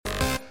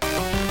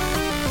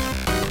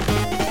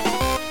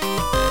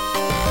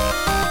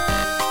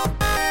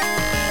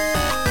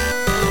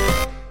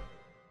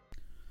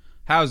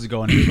How's it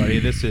going, everybody?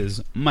 This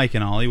is Mike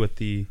and Ollie with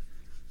the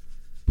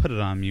Put It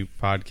On Mute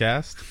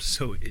podcast. I'm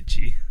so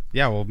itchy.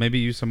 Yeah, well, maybe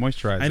use some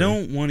moisturizer. I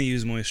don't want to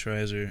use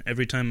moisturizer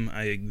every time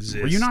I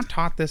exist. Were you not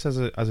taught this as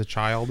a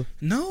child?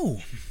 No.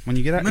 When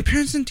you get out, my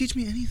parents didn't teach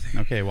me anything.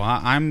 Okay, well,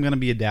 I'm going to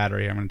be a dad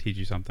right here. I'm going to teach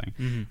you something.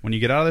 Mm-hmm. When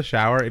you get out of the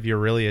shower, if you're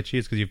really itchy,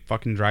 it's because you have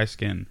fucking dry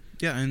skin.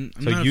 Yeah, and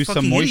I'm so not use a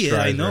fucking some moisturizer. idiot.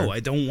 I know. I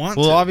don't want to.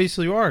 Well,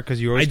 obviously you are,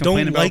 because you always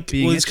complain about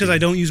being Well, it's because itchy. I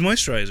don't use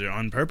moisturizer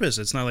on purpose.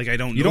 It's not like I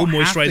don't You know don't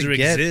moisturizer have to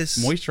get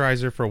exists.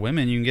 moisturizer for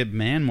women. You can get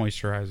man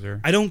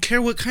moisturizer. I don't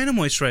care what kind of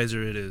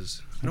moisturizer it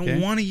is. I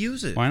don't want to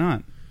use it. Why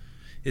not?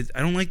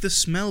 I don't like the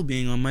smell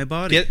being on my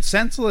body. Get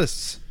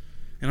Senseless.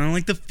 And I don't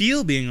like the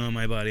feel being on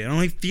my body. I don't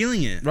like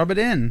feeling it. Rub it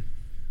in.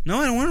 No,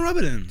 I don't want to rub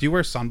it in. Do you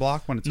wear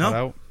sunblock when it's hot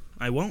out?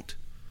 I won't.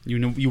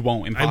 You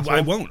won't. Impossible.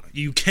 I won't.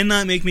 You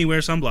cannot make me wear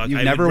sunblock.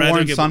 You've never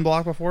worn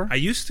sunblock before? I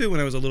used to when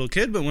I was a little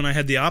kid, but when I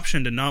had the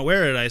option to not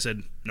wear it, I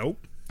said nope.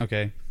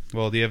 Okay.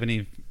 Well, do you have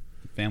any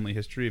family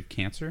history of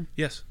cancer?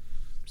 Yes.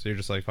 So you're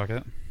just like, fuck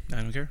it? I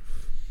don't care.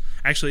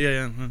 Actually,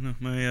 yeah. No.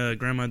 My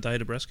grandma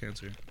died of breast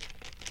cancer.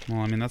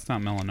 Well, I mean, that's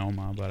not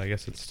melanoma, but I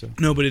guess it's still...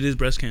 No, but it is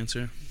breast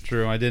cancer.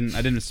 True. I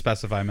didn't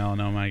specify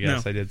melanoma, I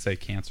guess. No. I did say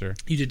cancer.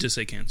 You did just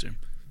say cancer.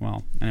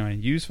 Well, anyway,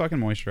 use fucking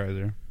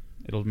moisturizer.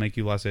 It'll make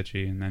you less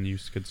itchy, and then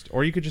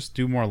or you could just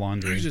do more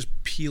laundry. I could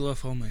just peel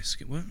off all my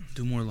skin. What?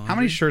 Do more laundry? How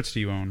many shirts do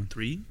you own?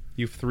 3.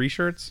 You have 3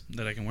 shirts?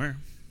 That I can wear.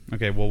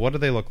 Okay, well, what do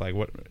they look like?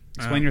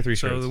 Explain your 3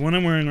 shirts. So the one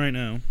I'm wearing right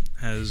now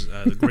has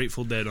the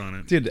Grateful Dead on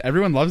it. Dude,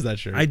 everyone loves that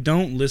shirt. I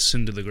don't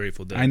listen to the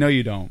Grateful Dead. I know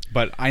you don't,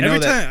 but I know Every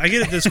that... time I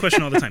get this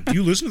question all the time. Do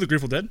you listen to the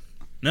Grateful Dead?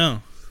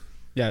 No.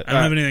 Yeah, I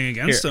don't have anything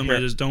against them. I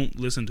just don't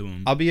listen to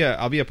them. I'll be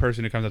a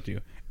person who comes up to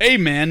you. Hey,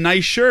 man,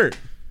 nice shirt.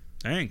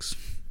 Thanks.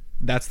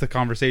 That's the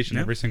conversation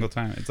every single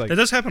time. It's like that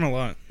does happen a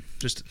lot,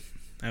 just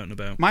out and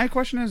about. My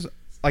question is,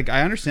 like,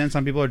 I understand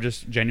some people are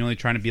just genuinely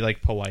trying to be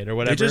like polite or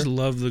whatever. They just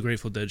love the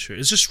Grateful Dead shirt.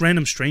 It's just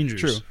random strangers.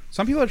 True.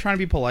 Some people are trying to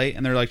be polite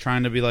and they're like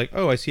trying to be like,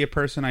 oh, I see a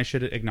person, I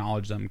should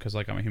acknowledge them because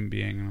like I'm a human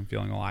being and I'm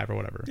feeling alive or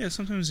whatever. Yeah,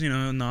 sometimes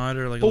a nod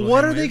or like. But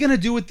what are they gonna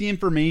do with the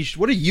information?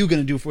 What are you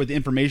gonna do with the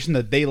information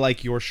that they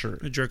like your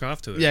shirt? They jerk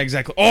off to it. Yeah,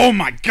 exactly. Oh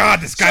my god,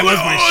 this guy loves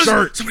my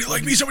shirt. Somebody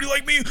like me. Somebody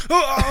like me.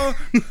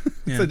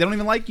 Yeah. So they don't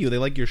even like you. They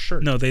like your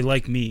shirt. No, they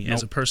like me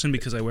as a person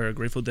because I wear a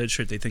Grateful Dead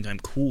shirt. They think I'm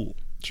cool.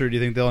 Sure. Do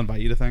you think they'll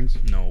invite you to things?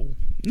 No.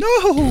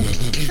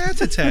 Cat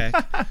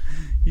attack.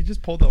 You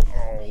just pulled the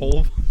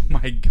whole. Oh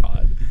my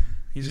god.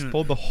 He just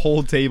pulled the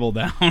whole table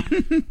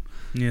down.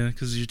 Yeah,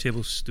 because your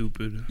table's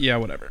stupid. Yeah,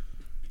 whatever.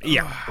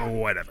 Yeah,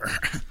 whatever.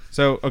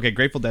 So, okay,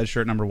 Grateful Dead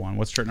shirt number 1.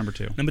 What's shirt number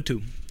 2? Number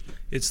 2.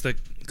 It's the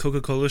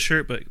Coca-Cola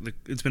shirt, but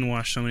it's been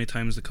washed so many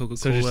times the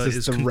Coca-Cola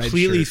is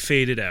completely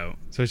faded out.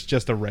 So it's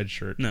just a red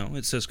shirt? No,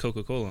 it says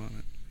Coca-Cola on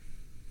it.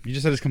 You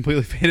just said it's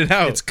completely faded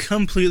out. It's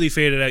completely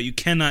faded out. You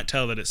cannot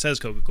tell that it says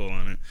Coca-Cola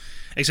on it,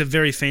 except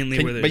very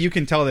faintly. But you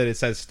can tell that it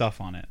says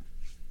stuff on it.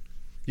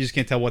 You just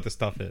can't tell what the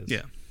stuff is.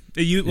 Yeah.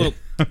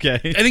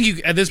 Okay. I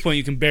think at this point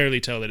you can barely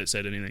tell that it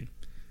said anything.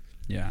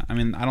 Yeah, I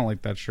mean, I don't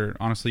like that shirt.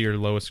 Honestly,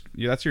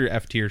 that's your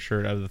F tier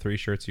shirt out of the 3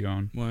 shirts you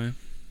own. Why?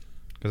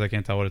 Because I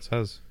can't tell what it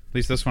says. At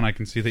least this one I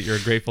can see that you're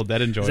a Grateful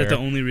Dead enjoyer. Is that the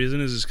only reason?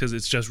 Is it because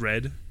it's just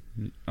red?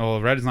 Oh,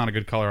 red is not a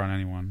good color on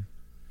anyone.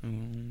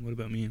 What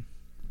about me?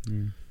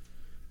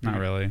 Not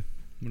really.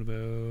 What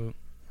about?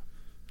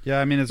 Yeah,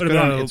 I mean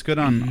it's good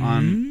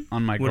on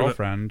my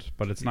girlfriend,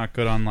 but it's not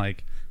good on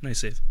like nice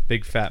save.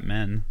 Big fat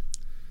men.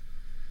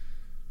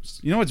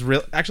 You know what's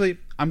real? Actually,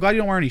 I'm glad you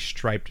don't wear any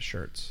striped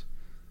shirts.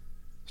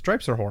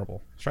 Stripes are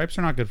horrible. Stripes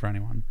are not good for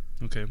anyone.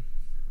 Okay,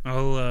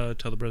 I'll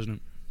tell the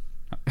president.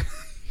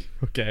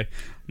 Okay.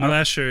 My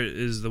last shirt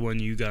is the one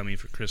you got me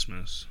for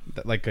Christmas.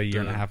 Like a year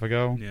and a half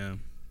ago? Yeah.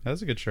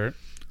 That's a good shirt.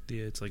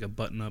 Yeah, it's like a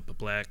button-up, a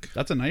black.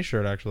 That's a nice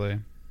shirt, actually.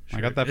 Sure.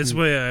 I got that. It's the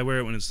way I wear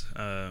it when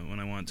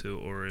I want to,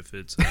 or if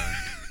it's.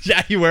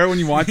 Yeah, you wear it when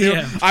you want to.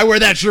 Yeah. I wear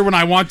that shirt when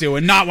I want to,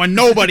 and not when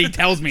nobody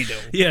tells me to.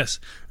 Yes,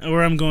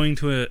 or I'm going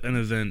to an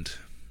event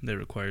that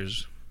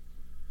requires.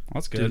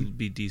 That's good. To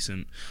be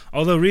decent.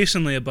 Although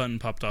recently a button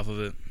popped off of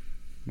it.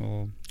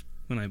 Well,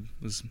 when I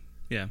was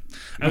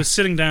I was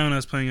sitting down. I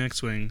was playing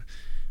X-Wing.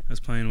 I was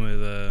playing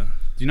with. Do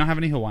you not have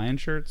any Hawaiian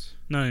shirts?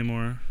 Not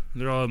anymore.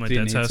 They're all at my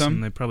dad's house,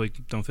 and they probably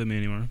don't fit me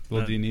anymore.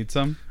 Well, do you need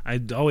some?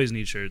 I always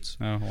need shirts.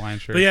 Oh, Hawaiian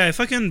shirts. But yeah, I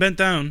fucking bent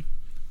down,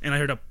 and I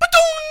heard a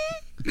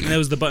ba-dong! And that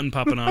was the button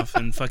popping off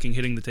and fucking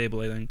hitting the table,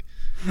 I think.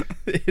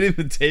 Hitting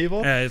the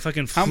table? Yeah, it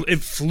fucking it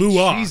flew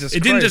off. Jesus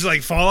It didn't just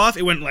like fall off.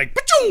 It went like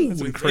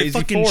ba-dong! Crazy it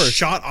fucking force.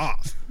 shot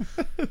off.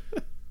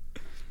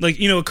 Like,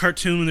 a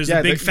cartoon when there's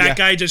a big fat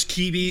guy just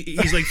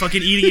he's like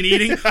fucking eating and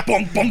eating.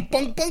 Bunk, bunk,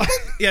 bunk, bunk, bunk.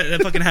 Yeah,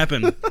 that fucking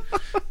happened.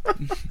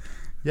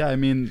 Yeah, I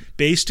mean...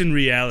 Based in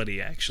reality,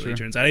 actually,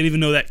 turns out. I didn't even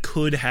know that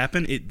could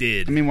happen. It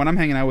did. I mean, when I'm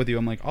hanging out with you,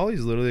 I'm like,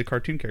 Ollie's literally a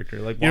cartoon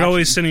character. Like, you're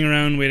always sitting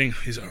around waiting.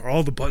 Are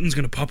all the buttons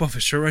going to pop off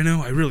his shirt right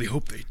now? I really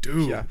hope they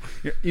do.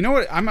 Yeah. You know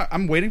what?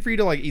 I'm waiting for you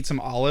to, like, eat some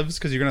olives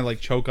because you're going to,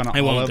 like, choke on an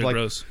olive. Won't. They're like,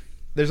 gross.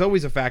 There's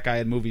always a fat guy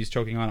in movies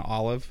choking on an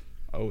olive.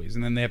 Always.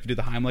 And then they have to do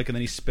the Heimlich, and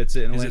then he spits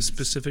it. Is it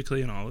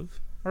specifically an olive?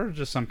 Or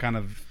just some kind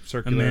of A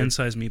circular...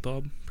 man-sized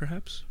meatball,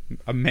 perhaps?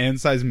 A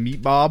man-sized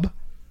meatball?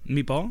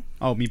 Meatball?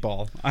 Oh,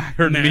 meatball. I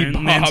heard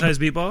meatball. Man-sized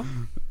meatball?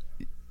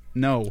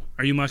 No.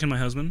 Are you mocking my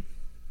husband?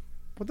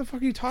 What the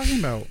fuck are you talking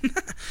about?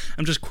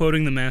 I'm just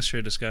quoting the master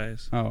of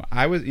disguise. Oh,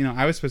 I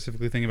was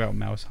specifically thinking about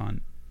Mouse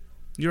Hunt.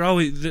 You're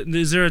always...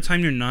 Is there a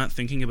time you're not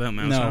thinking about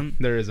Mouse Hunt?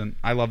 No, there isn't.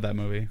 I love that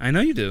movie. I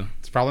know you do.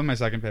 It's probably my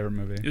second favorite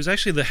movie. It was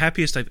actually the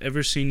happiest I've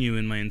ever seen you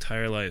in my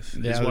entire life.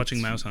 Is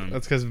watching Mouse Hunt.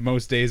 That's because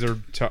most days are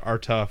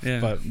tough.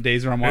 Yeah. But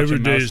days where I'm watching Every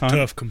day Mouse is Hunt...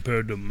 tough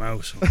compared to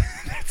Mouse Hunt.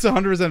 That's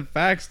 100%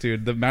 facts,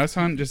 dude. The Mouse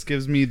Hunt just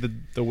gives me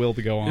the will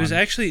to go on. It was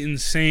actually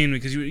insane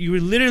because you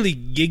were literally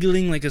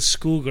giggling like a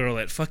schoolgirl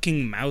at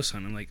fucking Mouse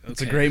Hunt. I'm like, okay.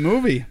 It's a great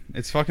movie.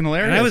 It's fucking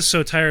hilarious. And I was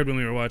so tired when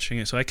we were watching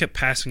it, so I kept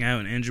passing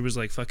out, and Andrew was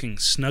like fucking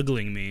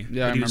snuggling me.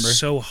 Yeah, I remember.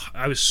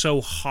 I was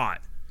so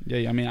hot.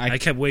 Yeah, I mean, I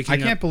kept waking up.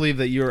 I can't believe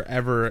that you're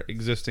ever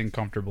existing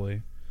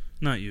comfortably.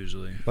 Not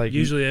usually. Like,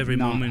 usually every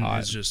moment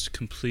hot. is just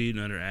complete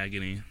and utter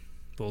agony,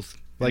 both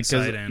like,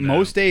 inside and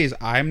most out. days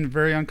I'm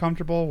very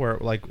uncomfortable, where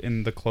like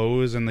in the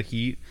clothes and the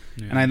heat,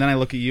 and then I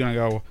look at you and I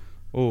go,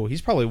 oh,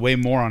 he's probably way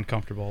more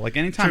uncomfortable. Like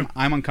anytime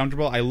I'm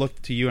uncomfortable, I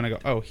look to you and I go,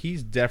 oh,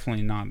 he's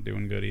definitely not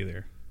doing good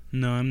either.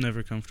 No, I'm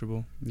never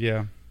comfortable.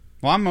 Yeah.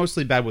 Well, I'm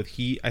mostly bad with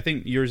heat. I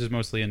think yours is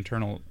mostly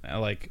internal,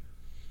 like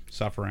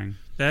suffering.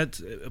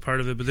 That's a part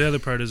of it, but the other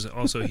part is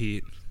also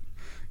heat.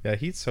 Yeah,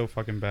 heat's so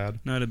fucking bad.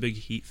 Not a big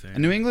heat thing.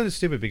 And New England is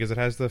stupid because it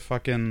has the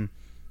fucking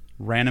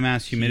random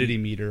ass humidity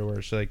meter where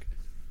it's like,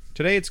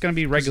 today it's going to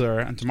be regular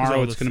and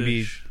tomorrow it's going to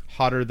be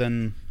hotter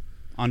than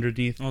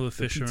underneath all the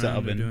fish pizza around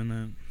oven. are doing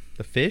that.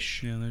 The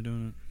fish? Yeah, they're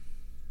doing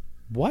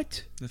it.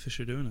 What? The fish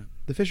are doing it.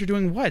 The fish are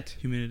doing what?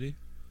 Humidity.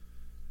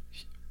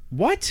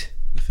 What?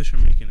 The fish are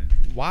making it.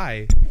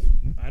 Why?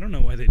 I don't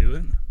know why they do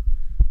it.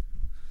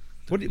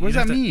 What does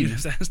that mean? You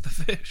have to ask the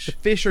fish. The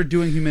fish are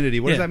doing humidity.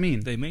 What does that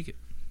mean? They make it.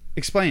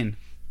 Explain.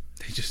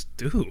 They just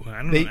do.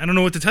 I don't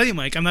know what to tell you,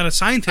 Mike. I'm not a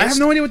scientist. I have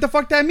no idea what the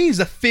fuck that means.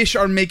 The fish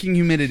are making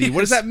humidity. Yes. What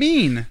does that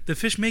mean? The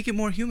fish make it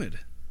more humid.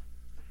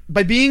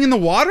 By being in the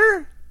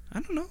water?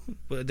 I don't know.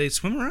 But they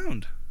swim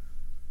around.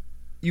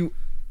 I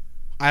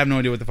have no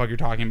idea what the fuck you're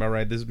talking about,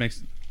 right?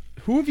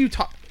 Who have you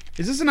taught?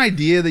 Is this an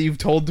idea that you've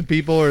told to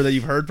people or that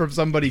you've heard from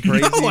somebody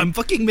crazy? No, I'm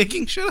fucking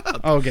making shit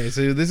up. Okay,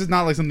 so this is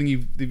not like something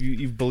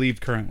you've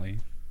believed currently.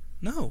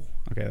 No.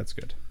 Okay, that's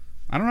good.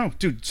 I don't know,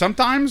 dude.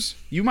 Sometimes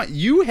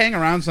you hang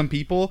around some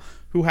people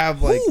who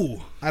have like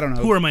I don't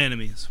know. Who are my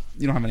enemies?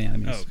 You don't have any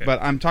enemies. Oh, okay.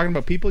 But I'm talking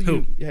about people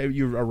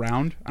you're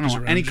around. I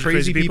don't know any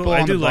crazy people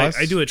on the bus.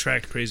 I do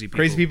attract crazy people.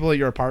 Crazy people at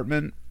your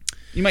apartment.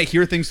 You might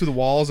hear things through the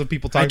walls of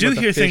people talking about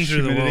the fish things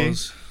through humidity. the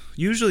walls.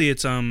 Usually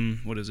it's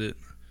what is it?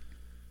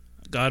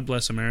 God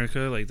Bless America,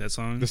 like that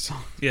song. The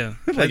song. Yeah.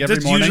 Like every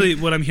that's morning? usually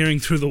what I'm hearing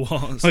through the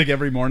walls. Like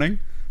every morning?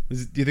 Do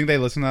you think they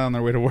listen to that on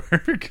their way to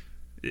work?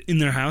 In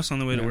their house on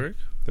the way to work?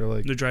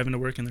 They're driving to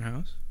work in their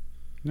house?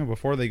 No,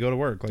 before they go to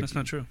work. Like, that's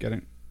not true.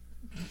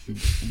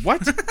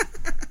 What?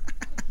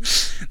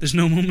 There's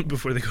no moment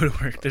before they go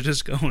to work. They're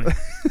just going.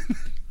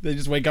 They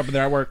just wake up and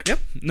they're at work. Yep.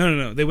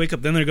 No. They wake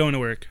up, then they're going to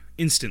work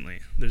instantly.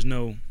 There's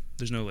no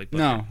like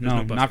buffer.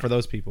 No, not for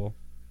those people.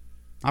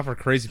 Not for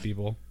crazy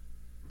people.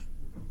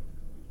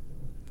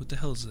 What the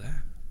hell is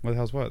that? What the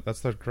hell's what? That's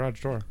the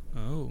garage door.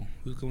 Oh,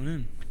 who's going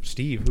in?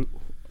 Steve.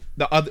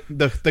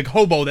 The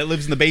hobo that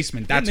lives in the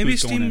basement. That's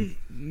who's going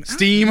in.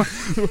 Steam.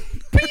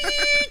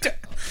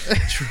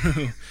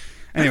 True.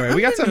 Anyway,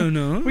 we got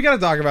No. We got to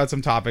talk about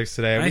some topics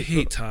today. I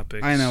hate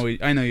topics. I know you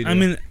do.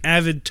 I'm an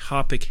avid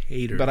topic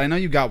hater. But I know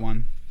you got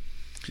one.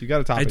 You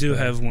got a topic. I do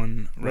have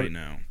one right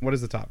now. What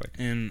is the topic?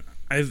 And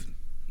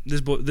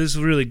this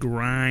really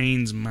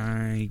grinds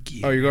my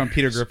gears. Oh, you're going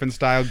Peter Griffin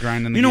style,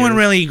 grinding the gears. You know what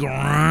really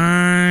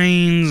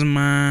grinds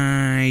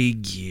my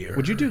gears?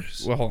 Would you do...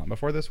 Well, hold on.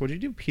 Before this, would you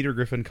do Peter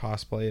Griffin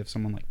cosplay if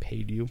someone like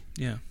paid you?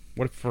 Yeah.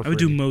 What if for free? I would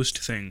do most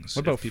things.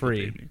 What about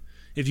free?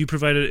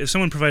 If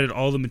someone provided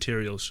all the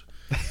materials,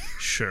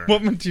 sure.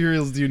 What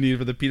materials do you need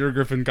for the Peter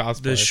Griffin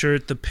cosplay? The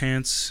shirt, the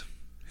pants,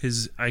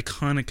 his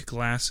iconic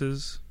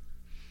glasses.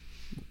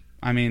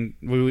 I mean,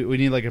 we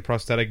need like a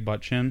prosthetic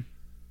butt chin.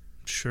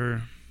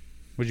 Sure.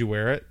 Would you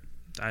wear it?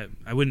 I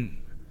wouldn't.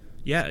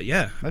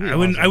 Yeah.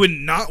 I would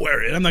not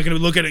wear it. I'm not going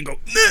to look at it and go.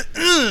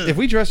 If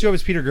we dressed you up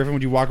as Peter Griffin,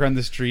 would you walk around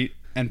the street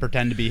and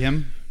pretend to be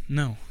him?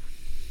 No,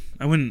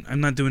 I wouldn't.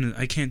 I'm not doing it.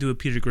 I can't do a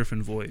Peter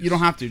Griffin voice. You don't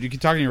have to. You can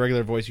talk in your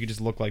regular voice. You can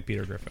just look like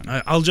Peter Griffin.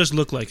 I'll just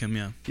look like him.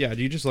 Yeah. Yeah.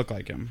 Do you just look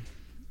like him?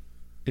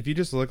 If you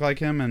just look like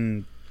him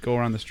and go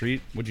around the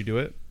street, would you do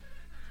it?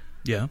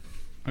 Yeah.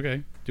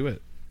 Okay, do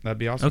it. That'd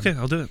be awesome. Okay,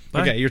 I'll do it.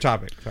 Bye. Okay, your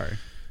topic. Sorry.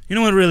 You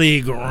know what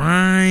really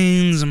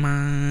grinds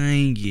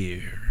my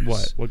gears?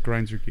 What? What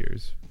grinds your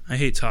gears? I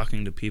hate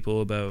talking to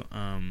people about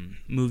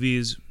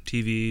movies,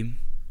 TV,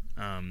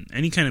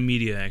 any kind of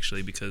media,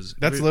 actually, because...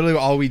 That's literally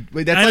all we...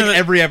 That's like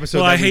every episode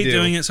that we do. Well, I hate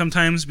doing it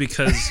sometimes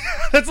because...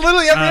 That's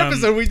literally every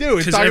episode we do.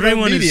 Because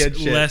everyone is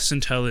less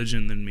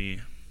intelligent than me.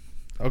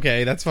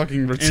 Okay, that's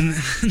fucking...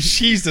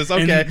 Jesus,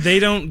 okay. And they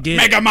don't get...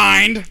 Mega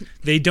mind!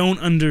 They don't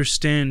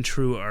understand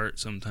true art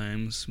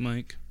sometimes,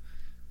 Mike.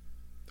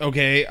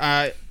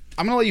 Okay,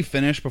 I'm gonna let you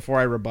finish before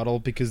I rebuttal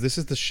because this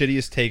is the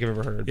shittiest take I've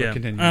ever heard. But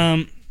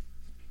continue.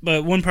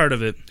 But one part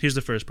of it. Here's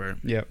the first part.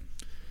 Yep.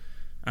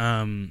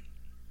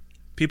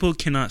 People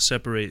cannot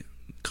separate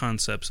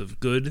concepts of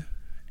good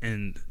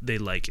and they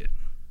like it,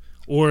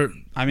 or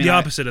the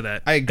opposite of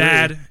that. I agree.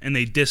 Bad and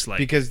they dislike.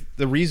 Because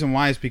the reason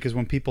why is because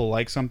when people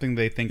like something,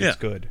 they think it's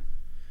good.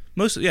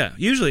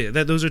 Usually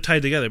those are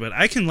tied together. But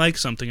I can like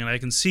something and I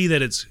can see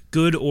that it's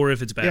good or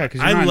if it's bad. Yeah,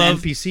 because you're not an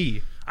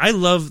NPC. I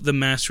love The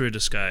Master of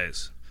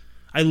Disguise.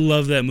 I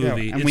love that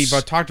movie. Yeah, and we've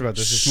talked about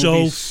this. This so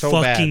movie's so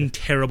fucking bad.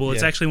 terrible. Yeah.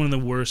 It's actually one of the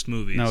worst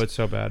movies. No, it's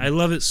so bad. I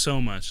love it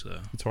so much, though.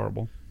 It's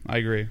horrible. I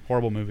agree.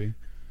 Horrible movie.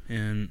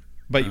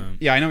 But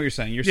I know what you're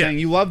saying. You're saying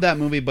you love that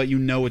movie, but you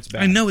know it's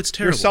bad. I know it's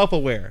terrible. You're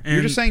self-aware.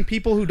 You're just saying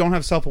people who don't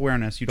have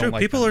self-awareness, you don't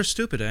like people them. are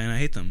stupid, and I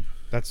hate them.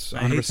 That's 100%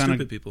 I hate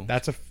stupid people.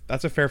 That's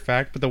a fair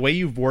fact. But the way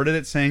you've worded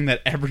it, saying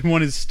that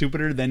everyone is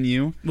stupider than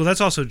you. Well,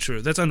 that's also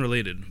true. That's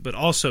unrelated, but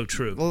also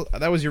true. Well,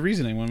 that was your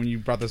reasoning when you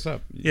brought this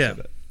up. You said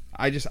it.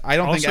 I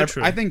don't also think.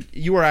 True. I think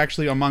you are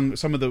actually among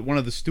one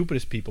of the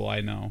stupidest people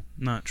I know.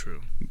 Not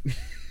true.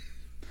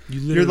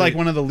 You're like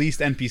one of the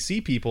least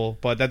NPC people,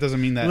 but that doesn't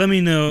mean that. Let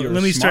me know.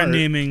 Let me smart. start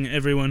naming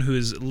everyone who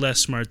is less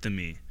smart than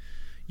me.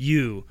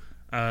 You,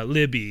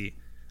 Libby,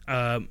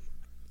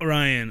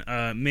 Ryan,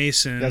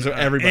 Mason, That's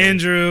everybody.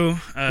 Andrew.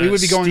 We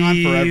would be going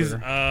Steve, on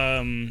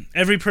forever.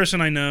 Every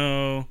person I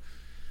know.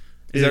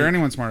 Is there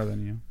anyone smarter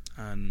than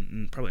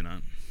you? Probably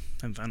not.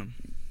 I haven't found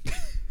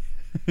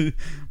them.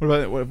 What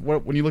about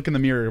what when you look in the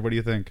mirror? What do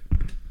you think?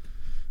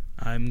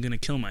 I'm gonna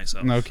kill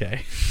myself.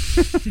 Okay.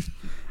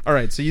 All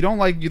right. So you don't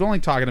like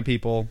talking to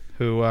people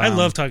who. I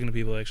love talking to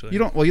people. Actually, you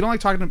don't like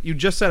talking to. You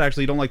just said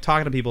actually you don't like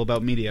talking to people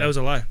about media. That was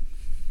a lie.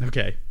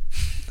 Okay.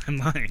 I'm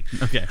lying.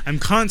 Okay. I'm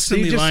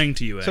constantly lying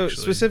to you. Actually,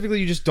 so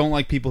specifically, you just don't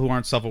like people who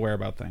aren't self-aware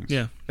about things.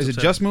 Yeah. Is it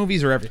just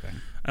movies or everything?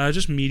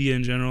 Just media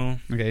in general.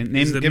 Okay. Give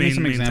me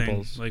some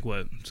examples. Like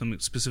what? Some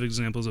specific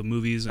examples of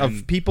movies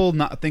of people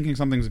not thinking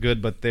something's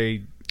good, but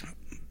they.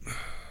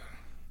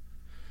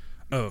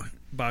 Oh,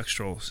 box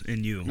trolls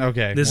in you.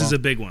 Okay. This is a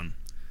big one.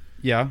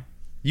 Yeah.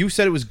 You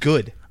said it was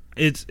good.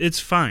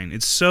 It's fine.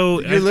 It's so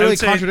you're literally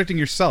contradicting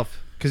yourself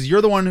because you're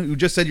the one who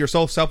just said you're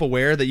so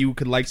self-aware that you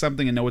could like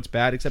something and know it's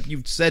bad. Except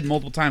you've said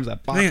multiple times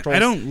that box trolls. I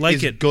don't like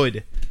is it.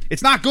 Good.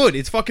 It's not good.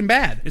 It's fucking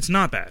bad. It's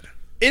not bad.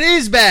 It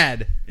is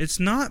bad. It's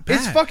not bad.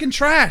 It's fucking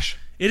trash.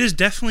 It is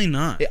definitely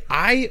not.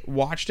 I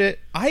watched it.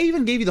 I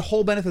even gave you the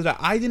whole benefit of that.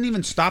 I didn't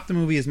even stop the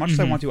movie as much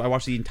as I want to. I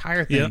watched the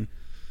entire thing. Yep.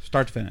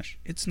 Start to finish.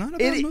 It's not a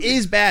bad movie. It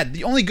is bad.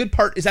 The only good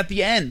part is at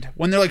the end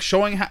when they're like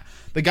showing how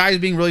the guy is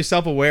being really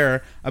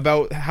self-aware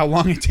about how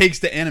long it takes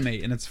to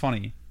animate, and it's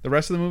funny. The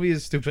rest of the movie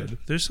is stupid.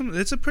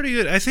 It's a pretty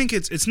good. I think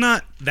it's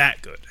not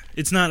that good.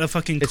 It's not a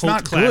fucking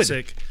cult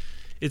classic. Good.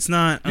 It's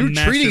not. You're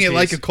treating it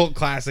like a cult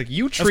classic.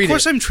 Of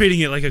course, I'm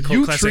treating it like a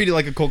cult classic. You treat it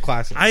like a cult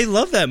classic. I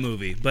love that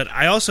movie, but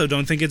I also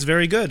don't think it's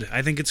very good.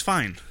 I think it's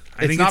fine.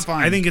 It's not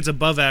fine. I think it's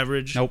above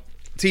average. Nope.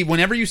 See,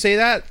 whenever you say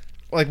that.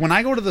 Like, when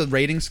I go to the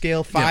rating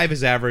scale, 5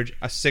 is average,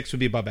 a 6 would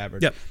be above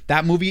average. Yep.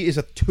 That movie is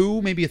a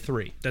 2, maybe a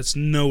 3. That's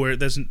nowhere.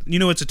 It's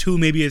a 2,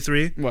 maybe a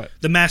 3? What?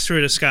 The Master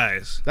of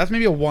Disguise. That's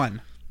maybe a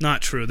 1.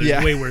 Not true.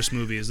 There's way worse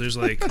movies. There's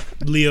like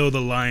Leo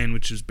the Lion,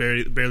 which is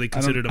barely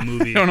considered a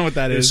movie. I don't know what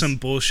that is. There's some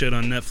bullshit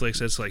on Netflix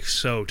that's like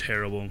so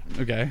terrible.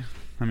 Okay.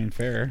 I mean,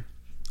 fair.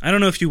 I don't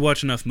know if you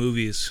watch enough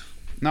movies.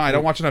 No, I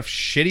don't watch enough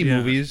shitty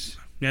movies.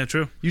 Yeah,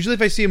 true. Usually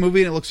if I see a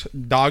movie and it looks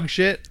dog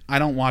shit, I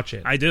don't watch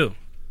it. I do.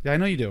 Yeah, I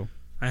know you do.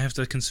 I have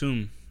to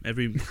consume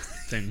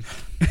everything.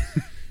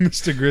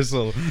 Mr.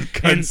 Gristle,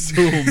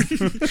 consume.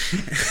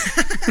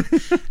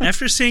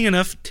 After seeing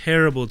enough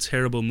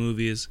terrible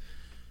movies,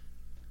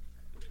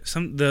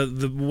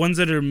 the ones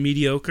that are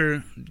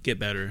mediocre get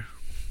better.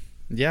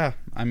 Yeah,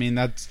 I mean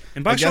that's.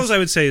 And Box Trolls, I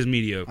would say, is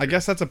mediocre. I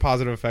guess that's a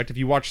positive effect. If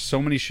you watch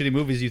so many shitty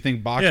movies, you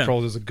think Box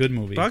Trolls is a good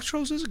movie. Box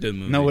Trolls is a good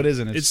movie. No, it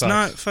isn't. It's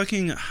not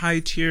fucking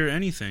high tier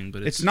anything,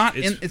 but it's not.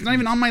 It's not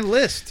even on my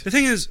list. The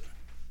thing is,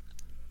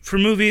 for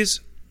movies.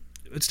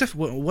 It's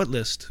what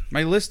list?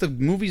 My list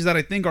of movies that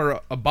I think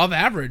are above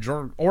average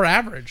or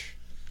average.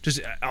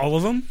 Just all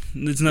of them?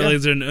 It's not like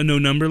there's no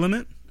number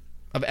limit?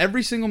 Of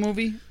every single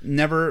movie,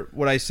 never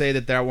would I say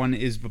that one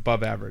is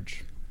above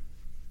average.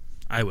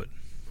 I would.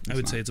 I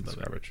would say it's above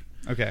average.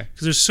 Okay.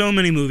 Because there's so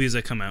many movies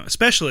that come out,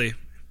 especially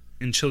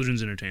in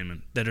children's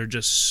entertainment, that are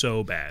just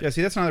so bad. Yeah,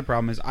 see, that's another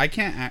problem is I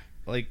can't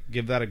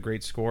give that a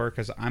great score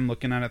because I'm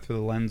looking at it through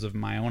the lens of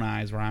my own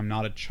eyes where I'm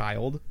not a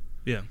child.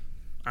 Yeah.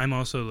 I'm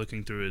also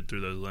looking through it through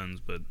those lens,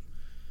 but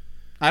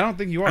I don't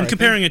think you are. I'm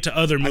comparing it to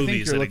other movies. I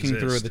think you're looking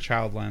through the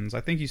child lens.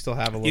 I think you still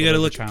have a little bit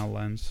of the child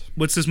lens.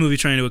 What's this movie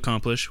trying to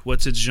accomplish?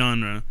 What's its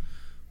genre?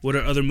 What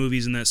are other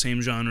movies in that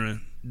same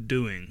genre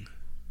doing?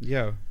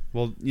 Yeah,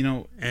 well,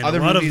 and other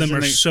a lot of them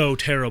are so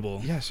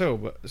terrible. Yeah,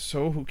 so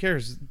who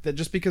cares? That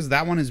just because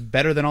that one is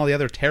better than all the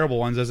other terrible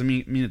ones doesn't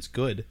mean it's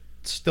good.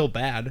 It's still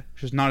bad.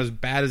 It's just not as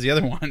bad as the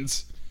other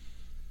ones.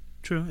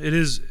 True, it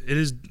is.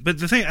 But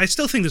the thing, I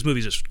still think this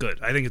movie's just good.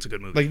 I think it's a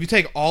good movie. Like if you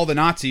take all the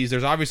Nazis,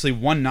 there's obviously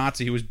one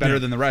Nazi who was better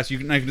than the rest. You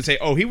can say,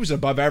 "Oh, he was an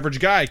above average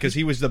guy because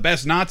he was the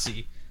best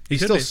Nazi." He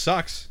still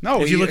sucks.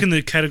 No, if you look in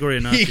the category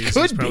of Nazis,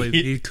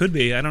 he could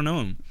be. I don't know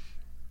him.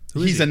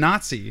 He's a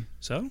Nazi.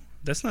 So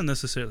that's not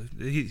necessarily.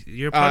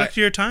 You're a product of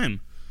your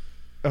time.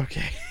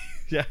 Okay.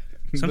 Yeah.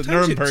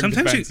 Sometimes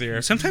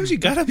you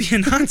gotta be a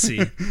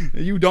Nazi.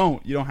 You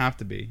don't have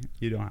to be.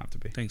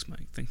 Thanks,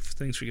 Mike.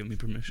 Thanks for giving me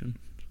permission.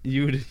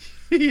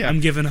 Yeah. I'm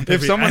giving up.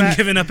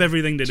 Giving up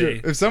everything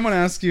today. If someone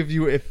asks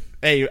you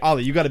hey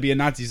Ollie, you got to be a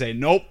Nazi, you say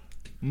nope.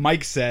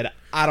 Mike said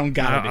I don't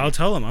gotta be. I'll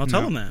tell him. I'll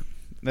tell him that.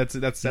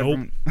 That's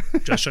nope.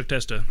 Just Chuck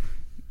Testa.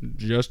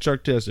 Just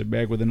Chuck Testa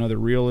back with another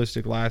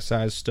realistic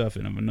life-size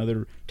stuffing of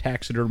another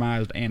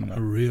taxidermized animal.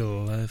 A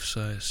real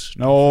life-size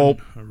stuffing?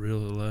 Nope. A real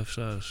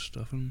life-size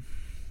stuffing?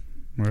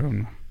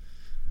 Well,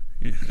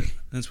 yeah,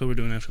 that's what we're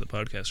doing after the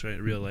podcast,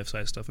 right? Real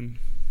life-size stuffing?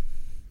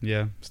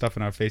 Yeah,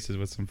 stuffing our faces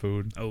with some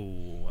food.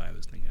 Oh, I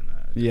was thinking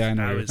yeah, I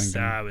know what you're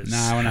thinking. Nah,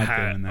 we're not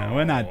doing that.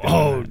 We're not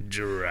doing that.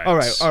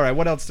 Drex. All right.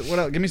 What else?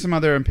 Give me some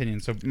other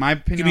opinions. So my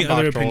opinion Give me on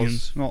other Bach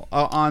opinions. Trolls,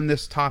 on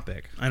this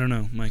topic. I don't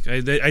know, Mike.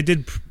 I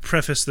did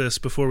preface this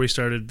before we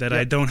started that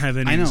I don't have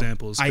any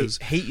examples. I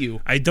hate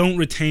you. I don't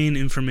retain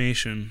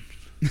information.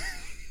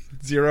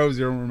 Zero.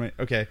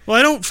 Okay. Well,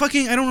 I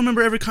don't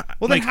remember every.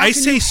 I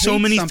say so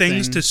many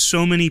things to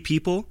so many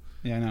people.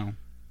 Yeah, I know.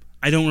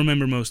 I don't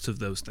remember most of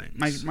those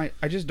things.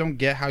 I just don't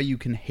get how you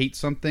can hate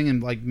something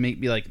and make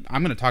me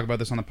I'm going to talk about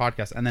this on the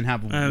podcast and then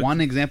have one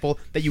example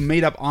that you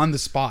made up on the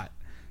spot.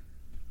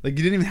 You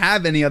didn't even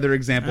have any other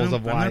examples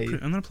of why.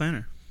 I'm not a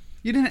planner.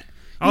 You didn't.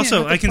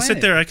 Also, I can sit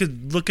there. I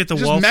could look at the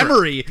wall.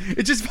 Memory.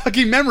 It's just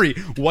fucking memory.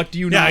 What do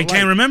you know? Yeah, I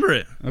can't remember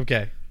it.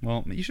 Okay.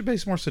 Well, you should play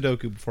some more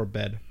Sudoku before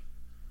bed.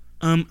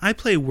 I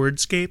play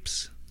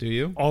Wordscapes. Do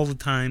you? All the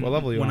time. What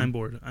level are you when on? I'm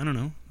bored? I don't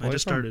know. I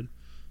just started.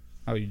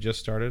 Oh, you just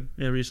started?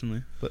 Yeah,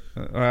 recently.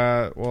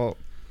 Well,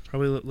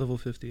 probably level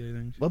 50, I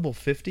think. Level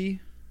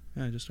 50?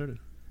 Yeah, I just started.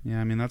 Yeah,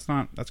 I mean that's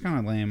kind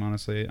of lame,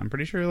 honestly. I'm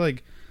pretty sure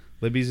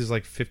Libby's is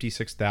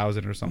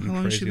 56,000 or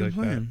something crazy like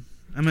that.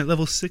 I'm at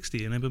level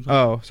 60 and I've been playing.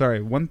 Oh,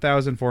 sorry.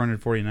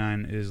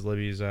 1,449 is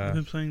Libby's I've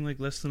been playing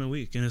less than a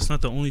week and it's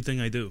not the only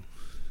thing I do.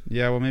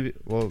 Yeah,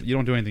 well you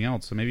don't do anything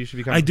else, so maybe you should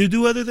become I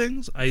do other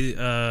things.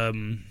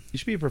 You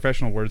should be a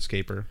professional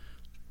wordscaper.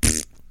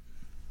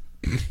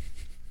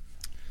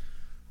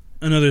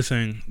 Another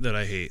thing that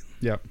I hate.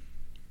 Yep.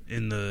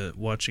 In the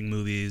watching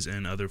movies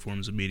and other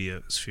forms of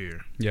media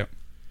sphere. Yep.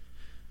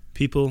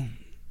 People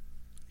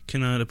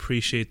cannot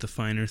appreciate the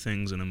finer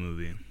things in a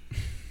movie.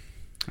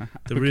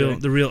 The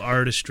real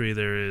artistry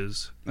there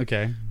is.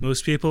 Okay.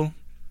 Most people,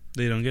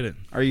 they don't get it.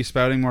 Are you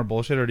spouting more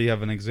bullshit, or do you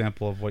have an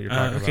example of what you're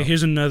talking about? Okay,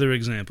 here's another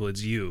example.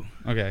 It's you.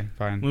 Okay,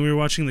 fine. When we were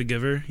watching The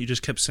Giver, you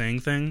just kept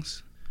saying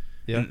things.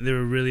 Yeah. And they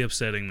were really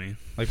upsetting me.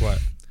 Like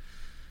what?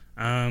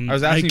 I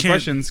was asking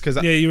questions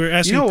because you were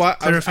asking. You know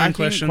what? I was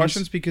asking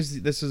questions because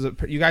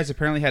you guys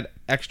apparently had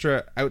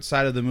extra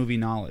outside of the movie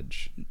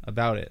knowledge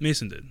about it.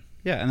 Mason did.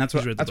 Yeah, and that's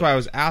why I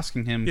was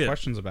asking him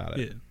questions about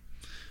it. Yeah.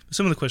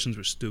 Some of the questions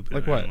were stupid.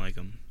 Like what? I didn't like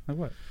them. Like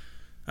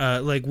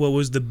what? What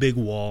was the big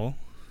wall?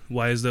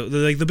 Why is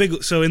the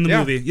big? So in the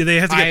movie,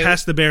 they have to get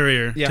past the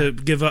barrier to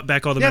give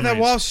back all the memories. Yeah,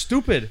 that wall's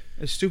stupid.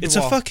 It's stupid. It's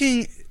wall. a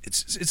fucking.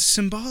 It's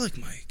symbolic,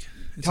 Mike.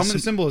 Tell me the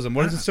symbolism.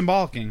 What is it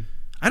symbolicking?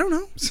 I don't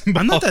know.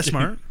 I'm not that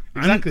smart.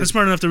 Exactly. I'm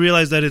smart enough to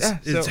realize that it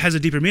has a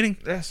deeper meaning.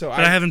 Yeah, but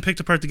I haven't picked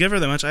apart The Giver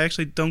that much. I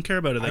actually don't care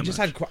about it that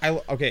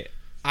much.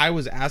 I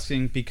was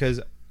asking because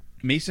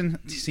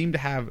Mason seemed to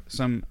have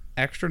some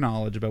extra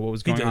knowledge about what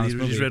was going on in this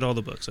movie. He's read all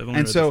the books. I've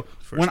only read so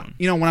the first one.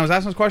 When I was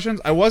asking those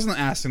questions, I wasn't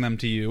asking them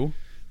to you.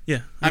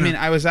 Yeah,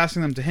 I was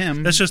asking them to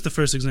him. That's just the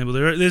first example.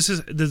 This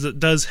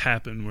does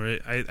happen where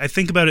I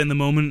think about it in the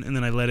moment and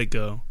then I let it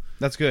go.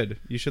 That's good.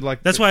 You should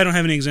That's why I don't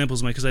have any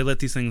examples, Mike, because I let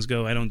these things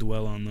go. I don't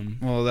dwell on them.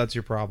 Well, that's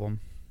your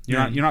problem.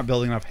 You're not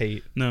building enough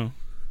hate. No.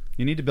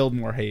 You need to build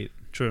more hate.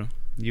 True.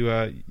 You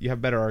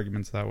have better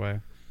arguments that way.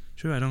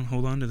 True. I don't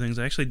hold on to things.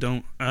 I actually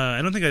don't.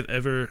 I don't think I've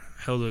ever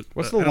held a.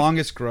 What's the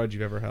longest grudge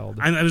you've ever held?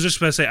 I was just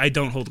about to say I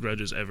don't hold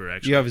grudges ever.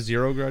 Actually, you have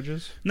 0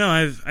 grudges? No,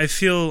 I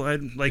feel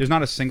like. There's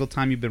not a single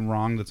time you've been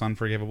wronged that's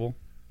unforgivable.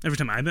 Every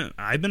time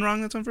I've been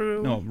wrong that's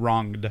unforgivable. No,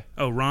 wronged.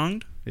 Oh,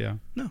 wronged? Yeah.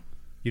 No.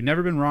 You've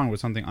never been wronged with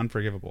something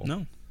unforgivable.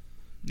 No.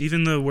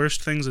 Even the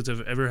worst things that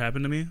have ever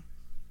happened to me,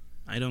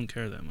 I don't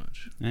care that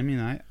much. I mean,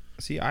 I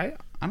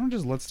don't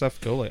just let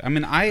stuff go.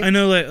 I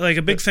know like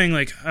a big thing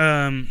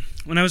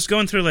when I was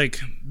going through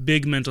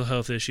big mental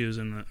health issues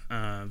and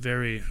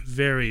very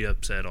very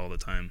upset all the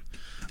time.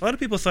 A lot of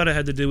people thought it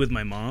had to do with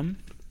my mom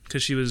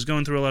because she was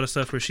going through a lot of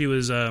stuff where she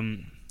was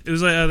it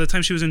was the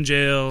time she was in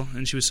jail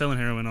and she was selling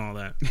heroin and all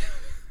that.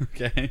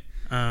 Okay.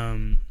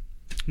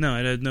 No, I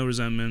had no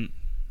resentment,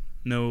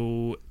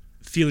 no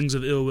feelings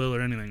of ill will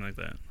or anything like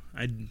that.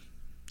 I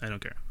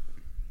don't care.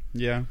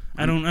 Yeah.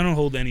 I don't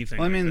hold anything.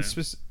 Well, I mean,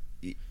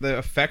 the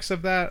effects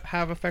of that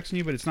have effects on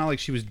you, but it's not like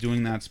she was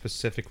doing that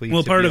specifically.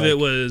 Well, part of it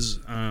was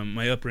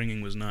my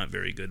upbringing was not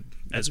very good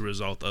as a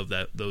result of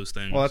those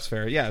things. Well, that's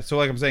fair. Yeah.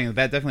 So, I'm saying,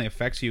 that definitely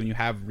affects you, and you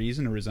have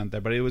reason to resent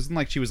that. But it wasn't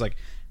like she was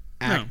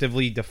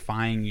actively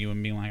defying you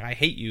and being like, "I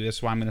hate you. This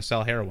is why I'm going to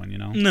sell heroin." You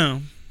know?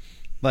 No.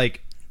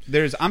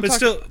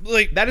 Still,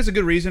 like, that is a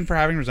good reason for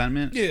having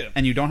resentment. Yeah.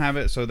 And you don't have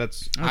it, so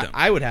that's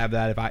I would have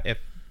that if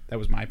that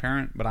was my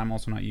parent, but I'm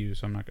also not you,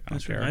 so I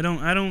don't care.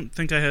 I don't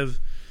think I have.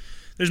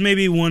 There's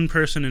maybe one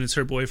person and it's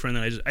her boyfriend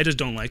that I just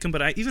don't like him,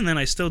 but even then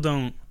I still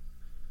don't.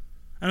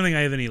 I don't think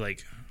I have any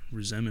like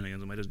resentment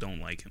against him. I just don't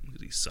like him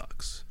because he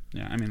sucks.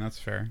 Yeah, I mean that's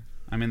fair.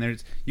 I mean,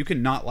 you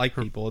can not like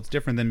people. It's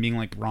different than being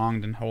like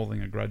wronged and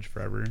holding a grudge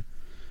forever.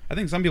 I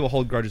think some people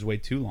hold grudges way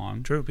too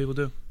long. True, people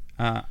do.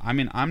 I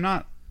mean,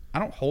 I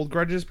don't hold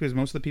grudges because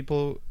most of the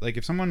people, like,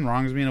 if someone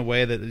wrongs me in a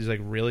way that is like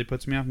really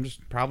puts me off, I'm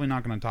just probably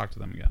not going to talk to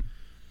them again.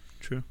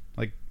 True.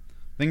 Like,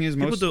 thing is,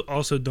 people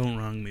also don't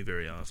wrong me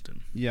very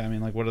often. Yeah, I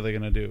mean, like, what are they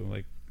going to do?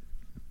 Like,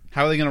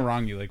 how are they going to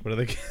wrong you? Like, what are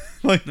they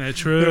like? That's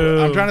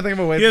true. I'm trying to think of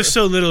a way. You have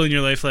so little in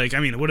your life. Like, I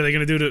mean, what are they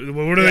going to do?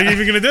 What are they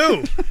even going to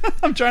do?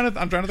 I'm trying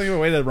to think of a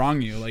way to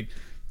wrong you. Like,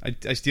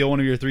 I steal one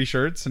of your 3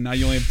 shirts, and now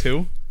you only have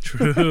 2.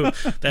 True.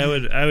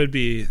 I would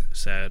be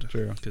sad.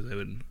 True. Because I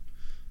would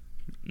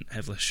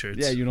have less shirts.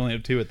 Yeah, you'd only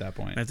have 2 at that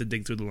point. I have to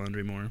dig through the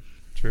laundry more.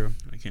 True.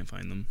 I can't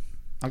find them.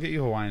 I'll get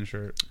you a Hawaiian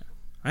shirt.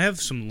 I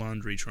have some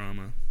laundry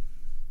trauma.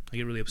 I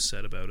get really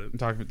upset about it.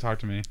 Talk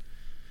to me.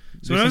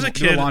 So when I was a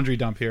kid, do a laundry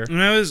dump here. When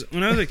I was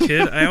a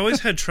kid, I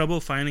always had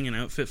trouble finding an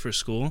outfit for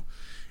school,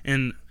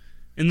 and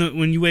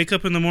when you wake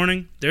up in the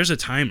morning, there's a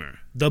timer.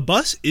 The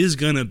bus is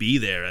gonna be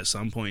there at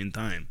some point in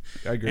time.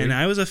 I agree. And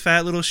I was a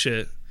fat little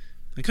shit.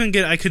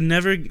 I could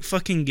never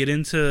fucking get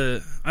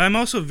into. I'm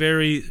also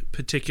very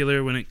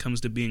particular when it comes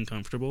to being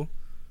comfortable.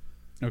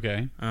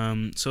 Okay.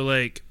 So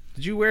like,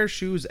 did you wear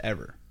shoes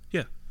ever?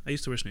 Yeah, I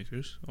used to wear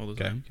sneakers all the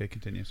time. Okay,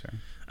 continue, sorry.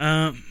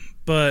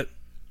 But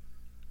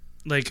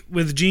like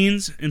with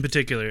jeans in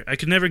particular, I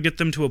could never get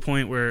them to a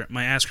point where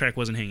my ass crack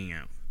wasn't hanging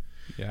out.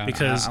 Yeah,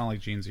 because I don't like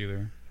jeans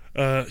either.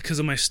 Because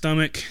of my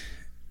stomach,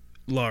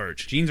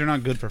 large. Jeans are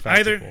not good for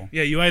fat people.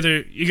 Yeah, you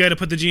got to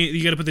put the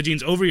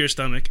jeans over your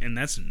stomach, and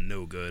that's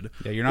no good.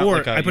 Yeah, you're not. Or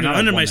like I put it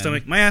under my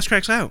stomach, my ass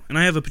cracks out, and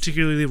I have a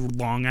particularly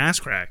long ass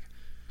crack.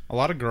 A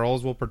lot of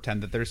girls will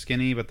pretend that they're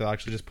skinny, but they'll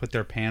actually just put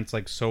their pants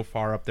like so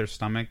far up their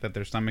stomach that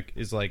their stomach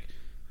is like.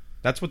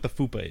 That's what the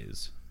fupa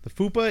is. The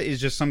fupa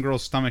is just some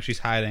girl's stomach she's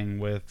hiding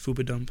with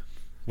fupa dump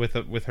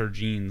with her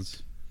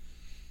jeans.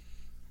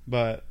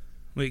 But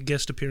wait,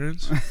 guest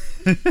appearance?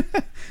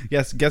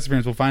 Yes, guest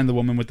appearance. We'll find the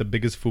woman with the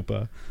biggest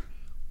fupa.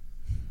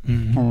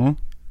 Mm-hmm.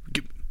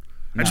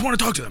 I just want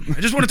to talk to them.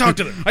 I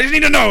just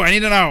need to know. I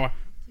need to know.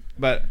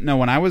 But no,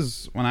 when I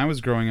was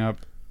growing up,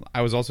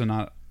 I was also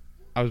not.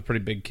 I was a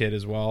pretty big kid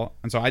as well,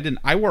 and so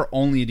I wore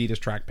only Adidas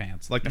track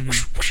pants, like the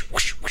whoosh, whoosh,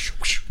 whoosh, whoosh,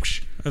 whoosh,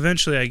 whoosh.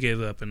 Eventually, I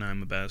gave up, and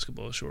I'm a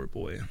basketball short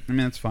boy. I mean,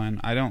 that's fine.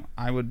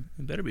 I would.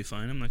 It better be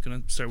fine. I'm not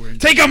gonna start wearing.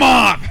 Take them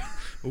off.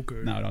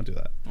 Okay. No, don't do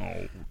that.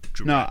 Oh,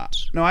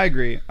 no, I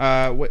agree.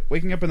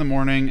 Waking up in the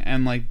morning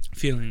and like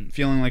feeling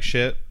like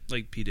shit,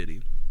 like P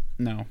Diddy.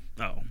 No.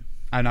 Oh.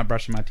 I'm not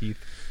brushing my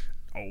teeth.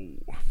 Oh.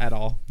 At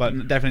all, but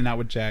definitely not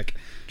with Jack.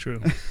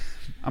 True.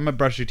 I'm a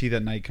brush your teeth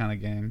at night kind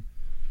of gang.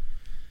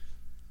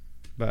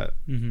 But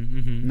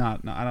no,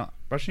 I don't.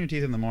 Brushing your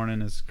teeth in the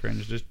morning is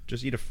cringe.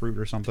 Just eat a fruit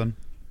or something.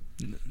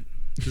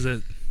 Does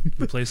that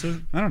replace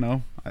it? I don't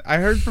know. I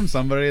heard from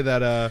somebody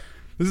that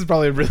this is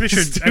probably a really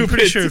stupid I'm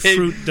pretty sure take.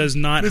 fruit does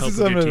not help with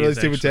your teeth. This is a really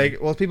stupid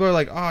take. Well, people are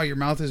like, "Oh, your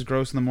mouth is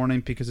gross in the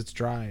morning because it's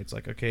dry." It's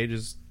like, okay,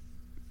 just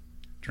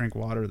drink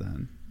water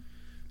then.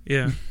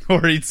 Yeah.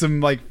 Or eat some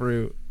like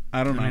fruit.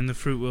 I don't know. I mean, the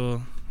fruit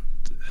will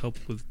help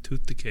with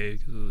tooth decay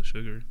because of the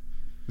sugar.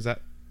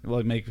 Will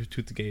it make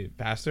tooth decay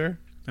faster?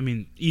 I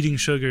mean, eating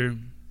sugar,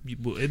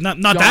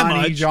 not that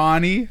much.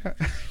 Johnny.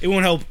 It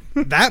won't help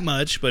that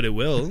much, but it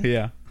will.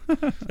 Yeah.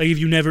 Like if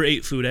you never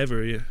ate food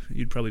ever,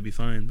 you'd probably be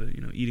fine. But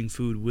eating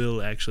food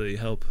will actually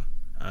help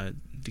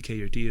decay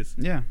your teeth.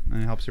 Yeah,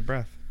 and it helps your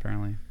breath.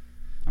 Apparently.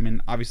 I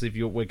mean, obviously, if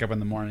you wake up in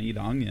the morning and eat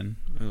an onion,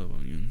 I love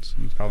onions.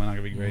 It's probably not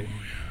gonna be great.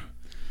 Oh, yeah.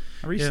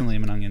 I recently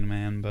am an onion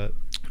man, but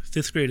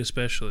 5th grade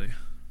especially.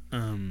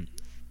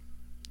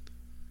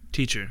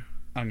 Teacher.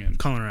 Onion.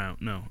 Calling her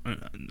out. No,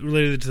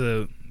 related to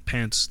the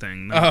pants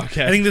thing. No. Oh,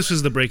 okay. I think this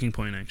was the breaking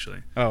point,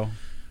 actually. Oh.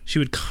 She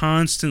would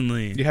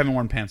constantly... You haven't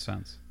worn pants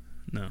since?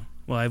 No.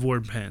 Well, I've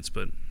worn pants,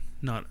 but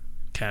not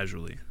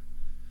casually.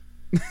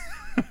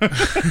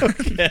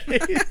 Okay.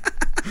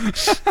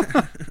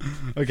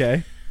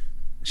 Okay.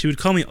 She would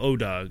call me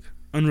O-Dog.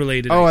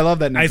 Unrelated. Oh, I love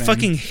that nickname. I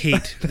fucking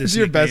hate this This is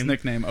your best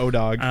nickname,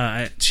 O-Dog.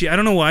 I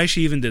don't know why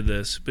she even did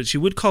this, but she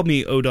would call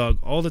me O-Dog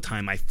all the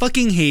time. I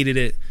fucking hated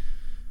it.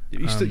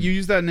 You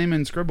use that name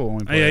in Scribble when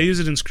we play. I use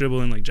it in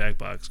Scribble and like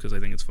Jackbox because I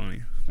think it's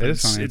funny. It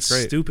is funny. It's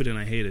great. Stupid and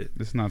I hate it.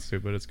 It's not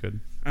stupid. It's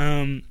good.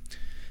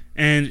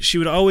 And she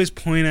would always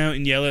point out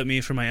and yell at me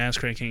for my ass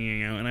crack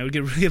hanging out, and I would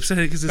get really upset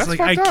because it's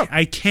like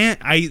I can't.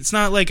 It's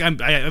not like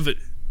I have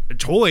a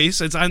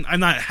choice. I'm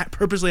not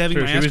purposely having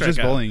my ass crack out. She was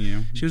just bullying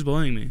you. She was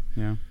bullying me.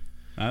 Yeah.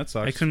 That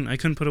sucks. I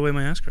couldn't put away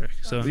my ass crack.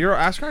 So your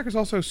ass crack is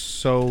also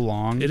so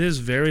long. It is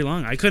very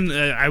long. I couldn't.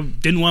 I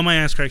didn't want my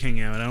ass crack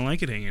hanging out. I don't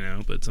like it hanging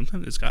out, but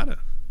sometimes it's gotta.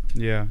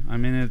 Yeah, I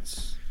mean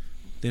it's.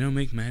 They don't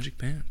make magic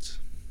pants.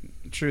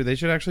 True, they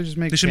should actually just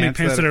make. They should make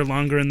pants that are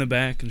longer in the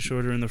back and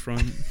shorter in the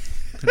front.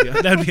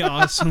 That'd be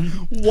awesome.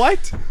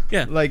 What?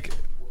 Yeah. Like,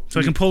 so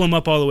I can pull them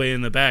up all the way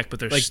in the back, but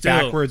they're like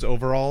still backwards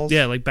overalls.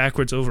 Yeah, like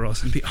backwards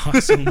overalls. That'd be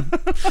awesome.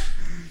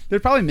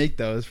 They'd probably make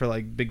those for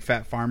like big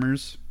fat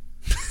farmers.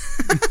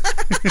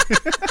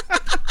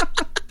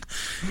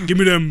 Give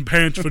me them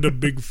pants for the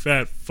big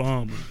fat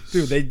farmers.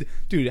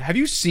 Dude, have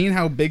you seen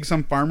how big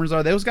some farmers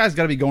are? Those guys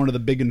got to be going to the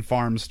Big and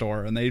Farm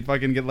store, and they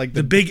fucking get like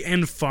the Big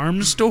and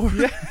Farm store.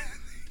 Yeah.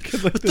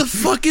 What the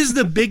fuck is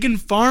the Big and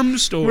Farm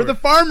store? Where the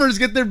farmers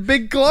get their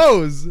big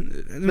clothes.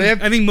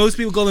 I think most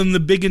people call them the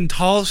Big and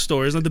Tall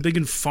stores, not the Big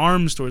and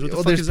Farm stores. What the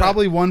fuck there's is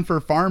probably one for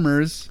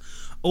farmers.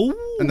 Oh,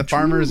 and the true.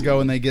 farmers go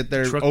and they get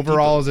their Truck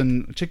overalls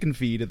and chicken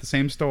feed at the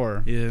same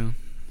store. Yeah.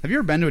 Have you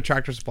ever been to a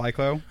Tractor Supply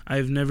Co?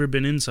 I've never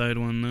been inside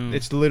one. No.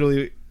 It's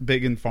literally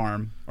Big and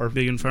Farm or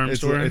Big and Farm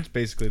store. It's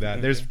basically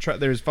that.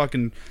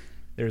 Okay.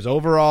 There's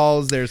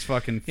overalls. There's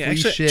fucking flea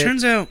shit.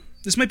 Turns out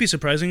this might be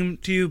surprising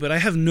to you, but I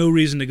have no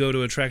reason to go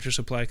to a Tractor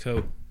Supply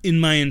Co. in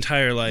my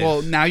entire life.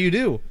 Well, now you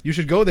do. You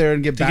should go there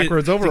and get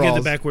backwards overalls. To get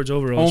the backwards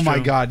overalls. Oh my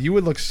god, you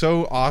would look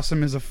so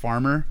awesome as a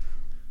farmer,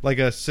 like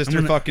a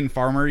fucking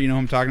farmer. You know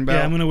what I'm talking about?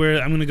 Yeah, I'm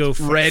gonna go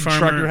red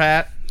trucker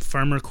hat,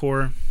 farmer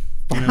core.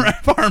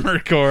 Farmer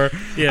core.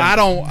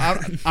 Yeah.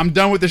 I'm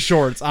done with the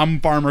shorts.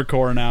 I'm farmer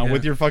core now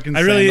with your fucking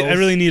sandals. I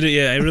really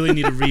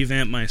need to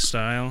revamp my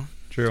style.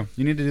 True.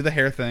 You need to do the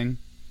hair thing,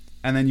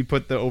 and then you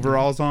put the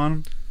overalls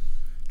on.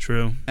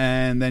 True.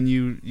 And then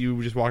you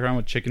just walk around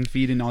with chicken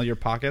feed in all your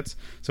pockets.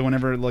 So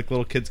whenever like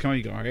little kids come,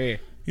 you go, hey.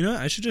 You know,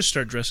 I should just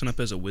start dressing up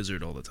as a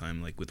wizard all the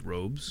time, like with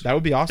robes. That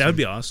would be awesome. That would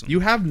be awesome. You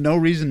have no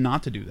reason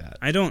not to do that.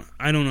 I don't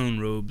own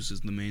robes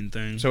is the main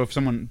thing. So if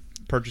someone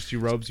purchased you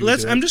robes, you would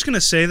do it? I'm just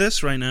gonna say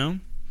this right now.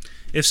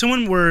 If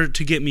someone were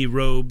to get me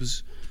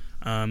robes,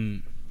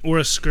 or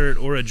a skirt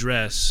or a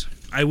dress,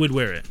 I would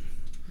wear it.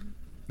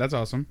 That's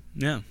awesome.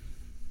 Yeah.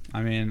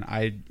 I mean,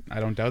 I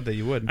don't doubt that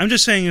you would. I'm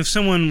just saying, if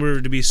someone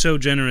were to be so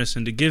generous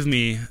and to give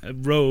me a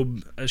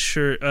robe, a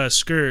shirt, a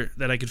skirt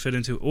that I could fit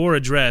into, or a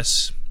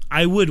dress,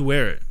 I would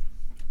wear it.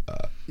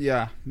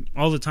 Yeah.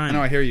 All the time. I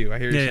know, I hear you. I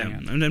hear you saying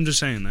it. I'm just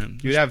saying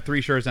that. You'd have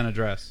 3 shirts and a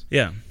dress.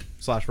 Yeah.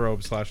 /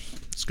 robe /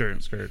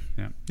 skirt.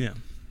 Yeah. Yeah.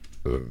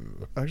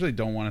 I actually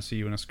don't want to see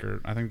you in a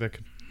skirt. I think that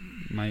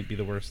might be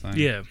the worst thing.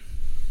 Yeah.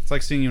 It's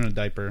like seeing you in a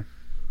diaper.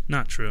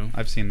 Not true.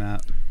 I've seen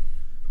that.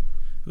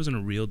 It wasn't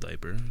a real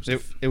diaper.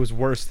 It was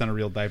worse than a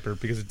real diaper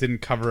because it didn't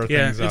cover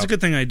things up. Yeah, it's a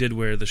good thing I did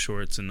wear the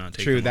shorts and not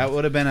take them off. That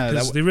would have been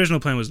the original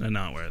plan was to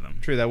not wear them.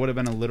 True, that would have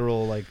been a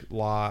literal like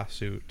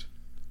lawsuit.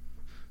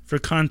 For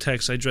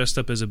context, I dressed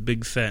up as a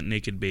big fat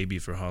naked baby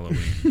for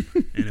Halloween,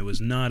 and it was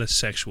not a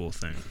sexual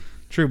thing.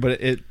 True, but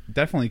it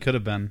definitely could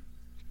have been.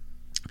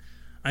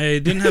 I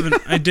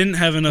didn't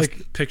have enough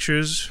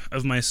pictures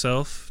of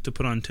myself to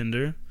put on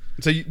Tinder.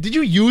 So did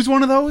you use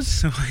one of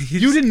those?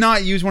 You did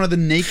not use one of the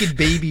naked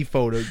baby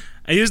photos.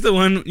 I used the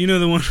one,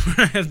 the one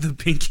where I have the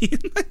pinky in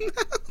my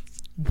mouth.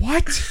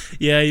 What?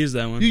 Yeah, I used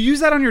that one. You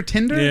used that on your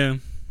Tinder? Yeah.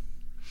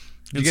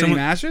 Did you get any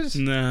matches?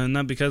 No,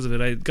 not because of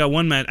it. I got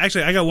one match.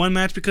 Actually, I got one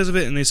match because of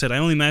it, and they said, I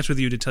only matched with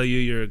you to tell you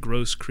you're a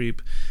gross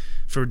creep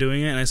for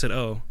doing it. And I said,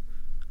 oh,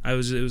 it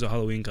was a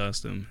Halloween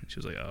costume. And she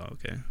was like, oh,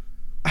 okay.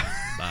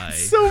 Bye.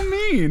 So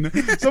mean.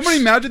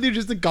 Somebody matched with you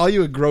just to call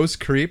you a gross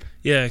creep?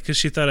 Yeah, because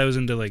she thought I was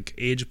into like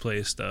age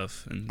play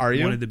stuff and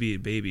wanted to be a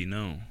baby.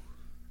 No.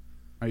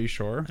 Are you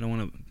sure?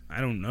 I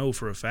don't know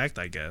for a fact,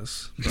 I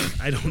guess. But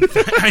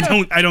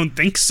I don't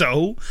think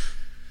so.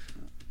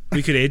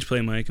 We could age play,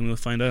 Mike, and we'll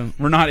find out.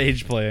 We're not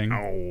age playing.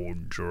 Oh,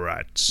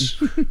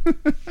 drats.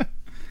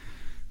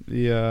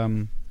 Yeah,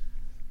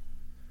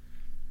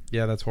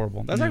 that's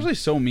horrible. That's actually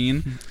so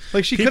mean.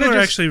 Like she People are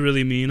actually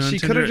really mean on Tinder.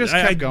 She could have just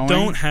kept going. I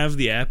don't have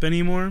the app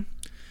anymore.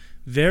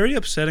 Very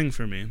upsetting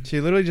for me. She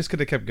literally just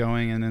could have kept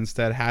going and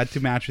instead had to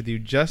match with you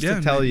just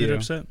to tell you.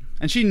 Upset.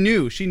 And she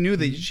knew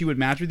that she would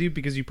match with you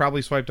because you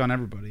probably swiped on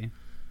everybody.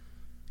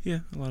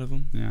 Yeah, a lot of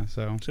them. Yeah,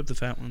 so except the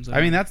fat ones.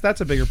 I mean,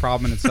 that's a bigger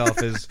problem in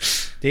itself.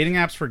 Is dating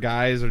apps for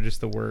guys are just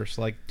the worst.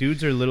 Like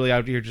dudes are literally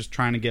out here just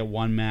trying to get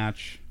one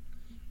match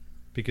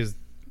because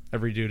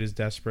every dude is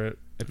desperate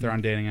if they're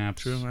on dating apps.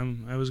 True.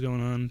 I was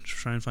going on to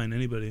try and find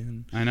anybody.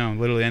 And, I know,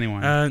 literally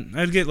anyone.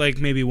 I'd get like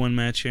maybe one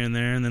match here and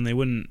there, and then they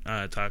wouldn't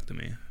talk to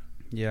me.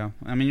 Yeah,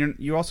 I mean,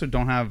 you also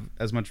don't have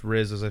as much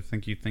riz as I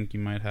think you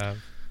might have.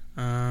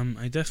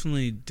 I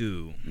definitely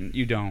do.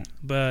 You don't,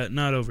 but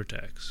not over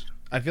text.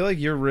 I feel like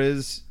your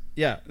riz.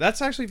 Yeah,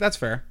 that's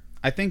fair.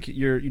 I think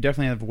you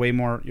definitely have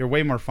you're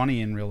way more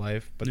funny in real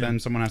life, but then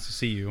someone has to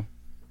see you.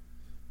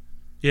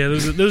 Yeah,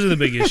 those are the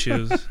big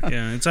issues.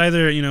 Yeah, it's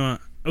either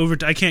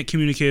I can't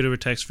communicate over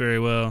text very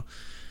well.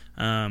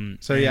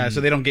 So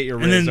they don't get your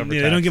riz over text.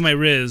 They don't get my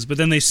riz, but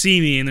then they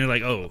see me and they're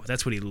like, "Oh,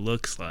 that's what he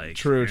looks like."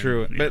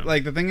 True. But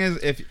like the thing is,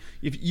 if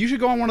you should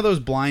go on one of those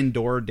blind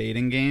door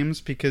dating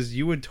games because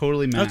you would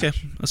totally match. Okay,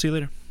 I'll see you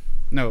later.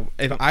 No,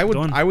 if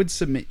I would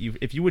submit you.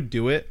 If you would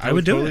do it, I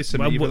would totally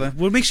submit you for that.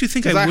 What makes you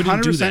think I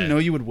wouldn't do that? 100% know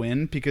you would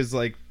win because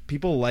like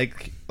people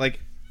like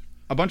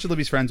a bunch of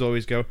Libby's friends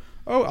always go,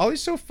 "Oh,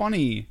 Ollie's so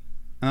funny,"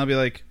 and I'll be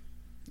like,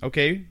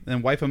 "Okay,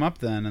 then wipe him up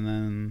then," and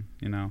then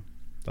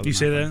You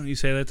say that? You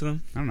say that to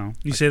them? I don't know.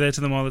 You say that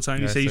to them all the time?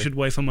 Yeah, You say you should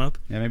wife them up?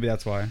 Yeah, maybe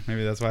that's why.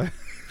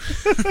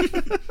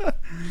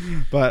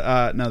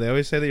 But no, they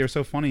always say that you're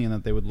so funny and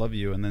that they would love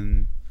you, and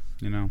then,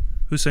 you know.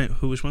 Who's saying?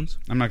 Who? Which ones?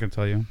 I'm not going to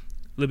tell you.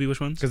 Libby, which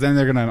ones? Because then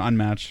they're going to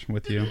unmatch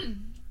with you.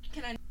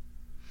 Can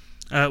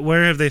I?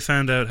 Where have they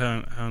found out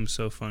how I'm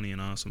so funny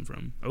and awesome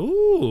from?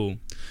 Ooh.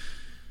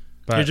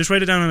 But Here, just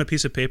write it down on a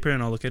piece of paper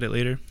and I'll look at it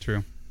later.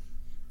 True.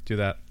 Do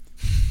that.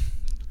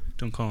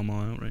 Don't call them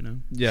all out right now.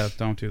 Yeah,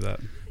 don't do that.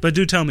 But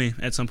do tell me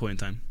at some point in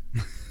time.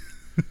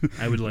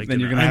 I would like Then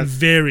to you're know. gonna I'm have-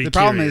 very The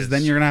problem curious. is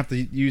then you're going to have to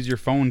use your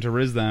phone to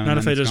riz them. Not and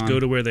if then I it's just gone. go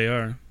to where they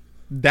are.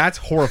 That's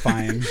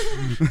horrifying.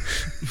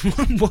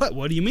 What?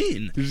 What do you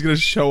mean? You're just going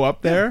to show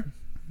up there?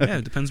 Yeah,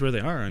 it depends where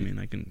they are. I mean,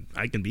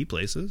 I can be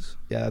places.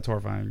 Yeah, that's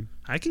horrifying.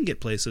 I can get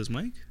places,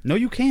 Mike. No,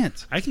 you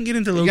can't. I can get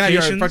into You got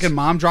your locations. fucking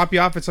mom drop you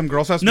off at some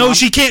girl's house? No, Mom?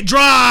 she can't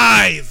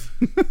drive.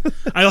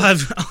 I'll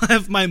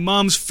have my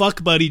mom's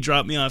fuck buddy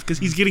drop me off because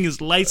he's getting his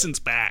license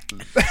back.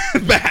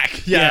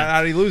 back. Yeah, Yeah.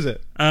 how did he lose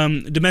it?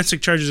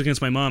 Domestic charges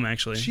against my mom,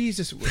 actually.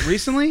 Jesus,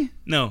 recently?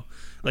 No,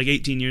 like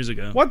 18 years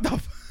ago. What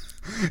the?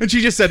 And she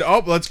just said,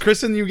 "Oh, let's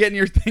christen you getting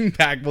your thing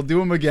back. We'll do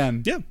them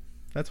again." Yeah.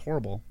 That's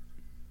horrible.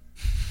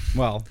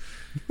 Well,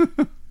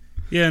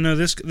 Yeah, no,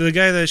 the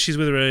guy that she's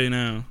with right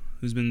now,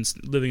 who's been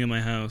living in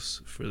my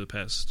house for the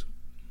past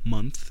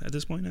month at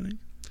this point, I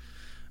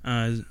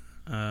think.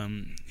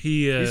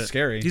 he's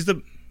scary.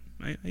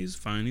 He's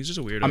fine. He's just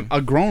a weirdo.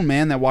 A grown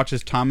man that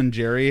watches Tom and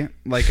Jerry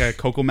like a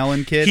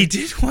Cocomelon kid. He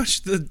did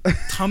watch the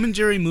Tom and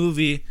Jerry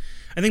movie.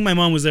 I think my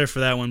mom was there for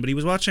that one, but he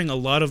was watching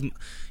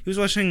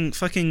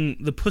fucking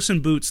the Puss in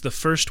Boots, the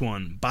first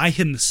one, by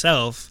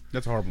himself.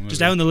 That's a horrible movie.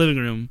 Just out in the living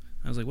room.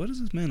 I was like, what is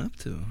this man up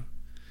to?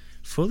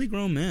 Fully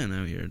grown man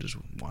out here just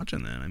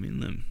watching that. I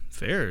mean,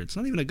 fair. It's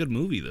not even a good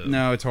movie, though.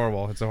 No, it's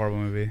horrible. It's a horrible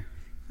movie.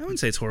 I wouldn't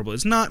say it's horrible.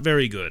 It's not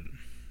very good.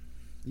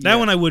 That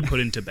one I would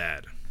put into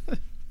bad.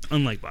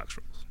 Unlike Box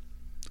Rolls.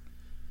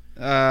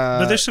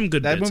 But there's some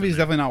good That bits movie in is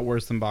there. definitely not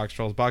worse than Box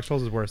Trolls. Box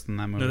Trolls is worse than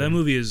that movie. No, that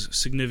movie is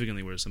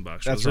significantly worse than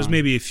Box Rolls. That's There's wrong.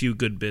 maybe a few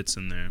good bits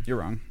in there. You're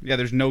wrong. Yeah,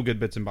 there's no good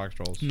bits in Box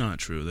Trolls. Not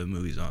true. That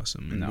movie's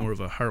awesome and No. more of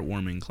a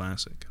heartwarming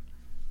classic.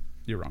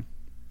 You're wrong.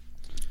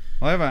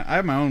 Well, I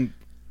have my own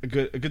a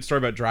good story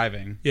about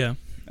driving. Yeah.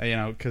 You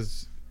know,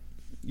 because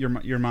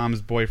your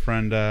mom's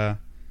boyfriend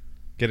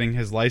getting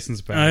his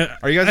license back.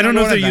 Are you guys? I don't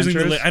know if they're using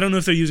Adventures? I don't know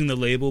if they're using the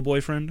label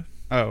boyfriend.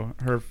 Oh,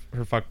 her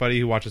fuck buddy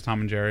who watches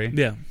Tom and Jerry.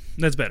 Yeah,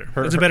 that's better.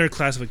 That's a better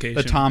classification.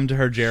 The Tom to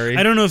her Jerry.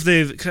 I don't know if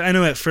they've. 'Cause I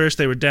know at first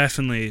they were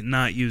definitely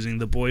not using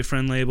the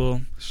boyfriend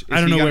label.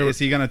 I don't know where. Is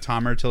he gonna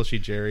Tom her till she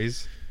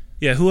Jerry's?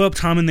 Yeah, who up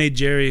Tom and they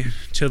Jerry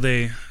till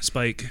they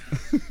spike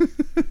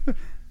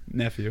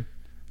Nephew.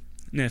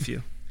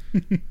 nephew.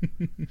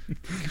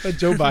 That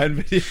Joe Biden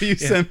video you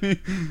sent me.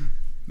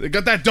 They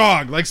got that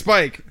dog like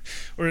Spike.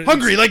 Or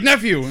Hungry like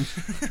nephew.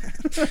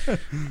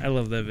 I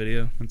love that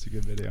video. That's a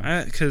good video.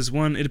 Because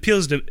one, it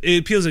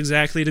appeals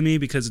exactly to me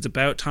because it's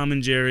about Tom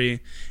and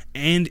Jerry,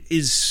 and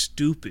is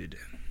stupid.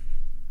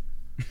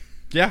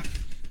 Yeah,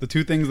 the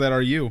two things that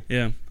are you.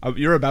 Yeah,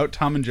 You're about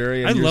Tom and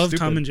Jerry. And I you're love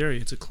stupid. Tom and Jerry.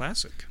 It's a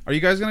classic. Are you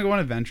guys gonna go on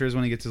adventures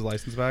when he gets his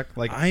license back?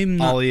 Like I'm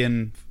not-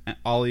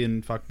 Ollie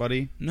and fuck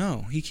buddy.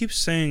 No, he keeps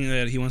saying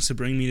that he wants to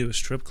bring me to a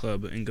strip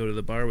club and go to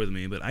the bar with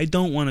me, but I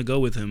don't want to go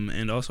with him,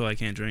 and also I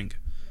can't drink.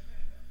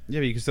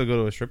 Yeah, but you can still go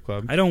to a strip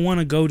club. I don't want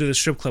to go to the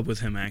strip club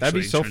with him, actually.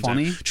 That'd be so turns out.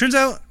 funny. Turns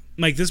out,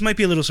 Mike, this might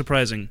be a little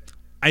surprising.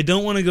 I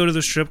don't want to go to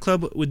the strip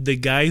club with the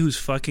guy who's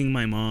fucking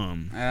my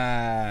mom.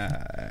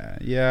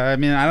 Yeah. I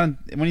mean, I don't.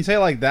 When you say it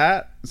like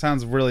that, it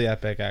sounds really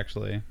epic,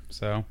 actually.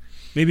 So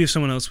Maybe if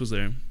someone else was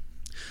there.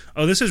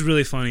 Oh, this is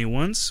really funny.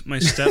 Once my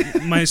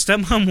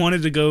stepmom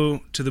wanted to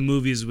go to the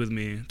movies with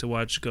me to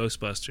watch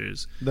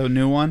Ghostbusters. the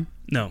new one.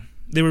 No,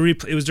 they were.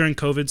 It was during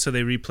COVID, so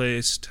they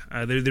replaced. They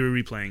were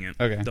replaying it.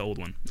 Okay. The old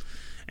one.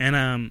 And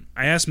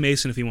I asked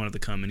Mason if he wanted to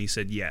come, and he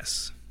said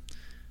yes.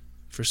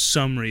 For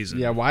some reason.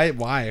 Yeah. Why? It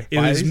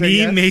Why was did he say me,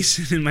 yes?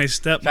 Mason, and my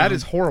stepmom. That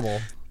is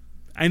horrible.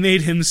 I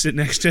made him sit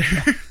next to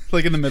her.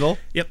 Like in the middle.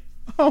 Yep.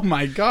 Oh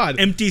my god.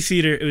 Empty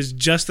theater. It was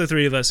just the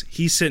three of us.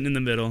 He's sitting in the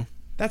middle.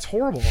 That's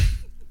horrible.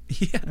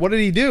 Yeah. What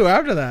did he do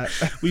after that?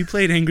 We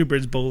played Angry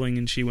Birds bowling,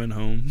 and she went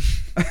home.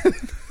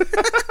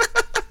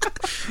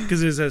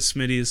 Because it was at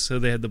Smitty's, so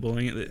they had the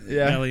bowling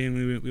alley,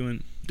 and we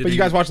went. But you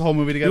guys watched the whole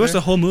movie together? We watched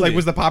the whole movie. Like,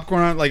 was the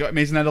popcorn on? Like,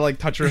 Mason had to, like,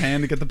 touch her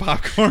hand to get the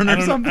popcorn or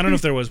something? I don't know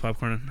if there was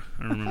popcorn.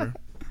 I don't remember.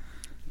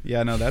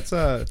 Yeah, no,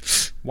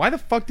 that's why the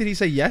fuck did he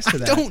say yes to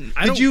that?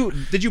 I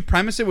don't- Did you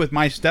premise it with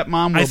my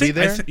stepmom will be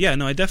there? Yeah,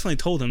 no, I definitely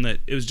told him that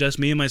it was just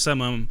me and my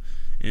stepmom,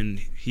 and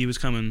he was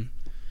coming.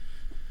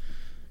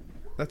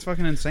 That's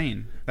fucking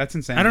insane. That's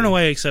insane. I don't know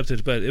why I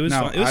accepted, but it was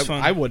No, fun. It was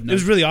fun. I wouldn't It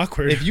was have. really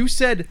awkward. If you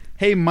said,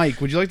 "Hey, Mike,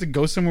 would you like to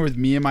go somewhere with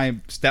me and my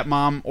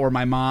stepmom or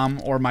my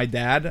mom or my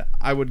dad?"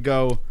 I would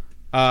go,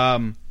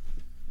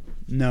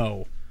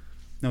 no,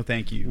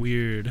 thank you.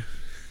 Weird.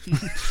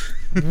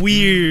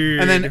 Weird.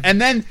 And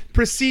then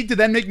proceed to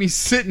then make me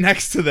sit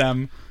next to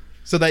them,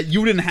 so that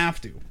you didn't have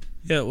to.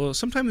 Yeah, well,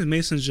 sometimes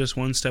Mason's just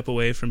one step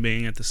away from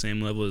being at the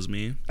same level as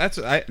me.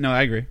 I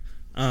agree.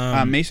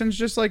 Mason's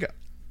just like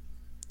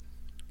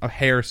a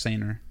hair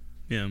saner.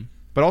 Yeah.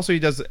 But also he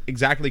does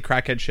exactly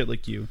crackhead shit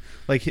like you.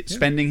 Like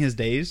spending his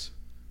days.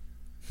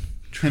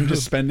 Him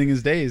just spending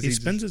his days. He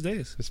spends his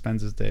days. He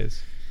spends his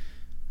days.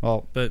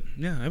 Well, but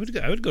yeah, I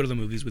would go to the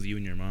movies with you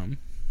and your mom.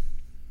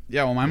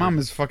 Yeah, well, my mom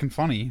is fucking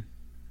funny.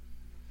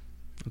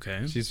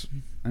 Okay.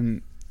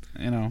 And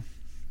you know,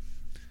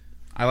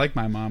 I like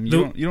my mom.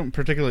 You don't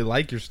particularly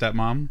like your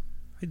stepmom.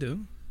 I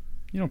do.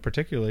 You don't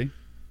particularly.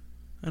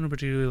 I don't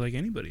particularly like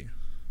anybody.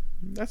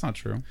 That's not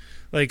true.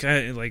 I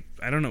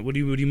don't know. What do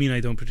you mean?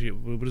 I don't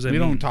particularly? What does that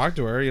mean? You don't talk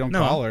to her. You don't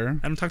call her.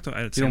 I don't talk to.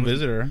 You don't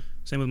visit her.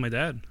 Same with my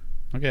dad.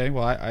 Okay,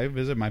 well, I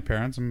visit my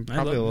parents. I'm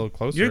probably a little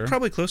closer. You're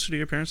probably closer to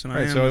your parents than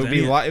I am. So it would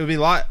be a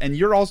lot. And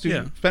you're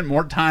also spent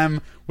more time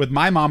with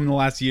my mom in the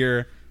last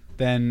year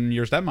than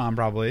your stepmom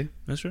probably.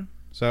 That's true.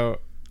 So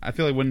I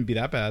feel it wouldn't be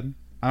that bad.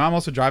 My mom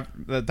also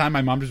the time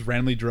my mom just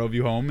randomly drove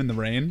you home in the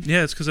rain.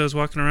 Yeah, it's because I was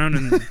walking around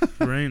in the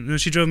rain. No,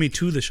 she drove me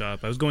to the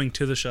shop. I was going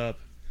to the shop.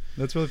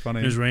 That's really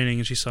funny. It was raining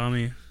and she saw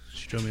me.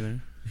 She drove me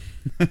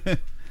there.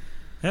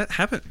 That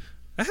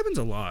happens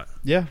a lot.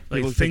 Yeah,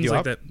 like things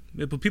like that.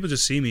 But people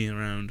just see me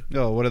around.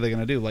 Oh, what are they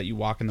gonna do? Let you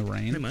walk in the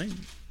rain? They might.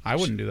 I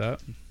wouldn't do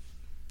that.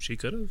 She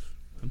could have.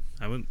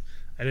 I wouldn't.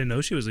 I didn't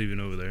know she was leaving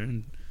over there.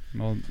 And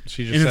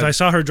she just. And if I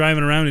saw her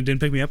driving around and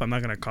didn't pick me up, I'm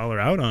not gonna call her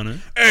out on it.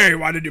 Hey,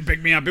 why did you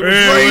pick me up? It was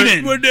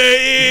raining. What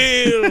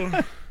the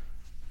hell?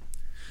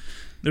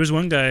 There was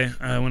one guy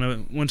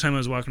one time I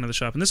was walking to the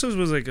shop, and this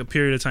was like a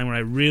period of time where I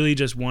really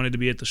just wanted to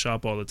be at the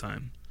shop all the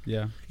time.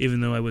 Yeah.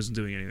 Even though I wasn't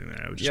doing anything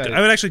there,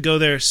 I would actually go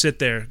there, sit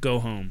there, go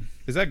home.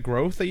 Is that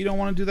growth that you don't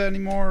want to do that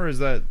anymore, or is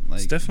that like?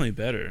 It's definitely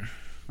better.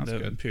 That's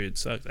that good. Period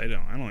sucked. I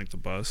don't like the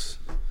bus.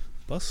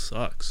 Bus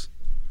sucks.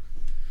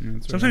 Yeah,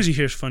 sometimes you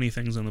hear funny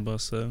things on the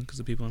bus though, because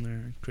the people on there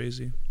are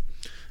crazy,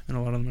 and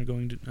a lot of them are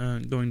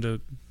going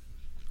to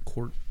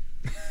court.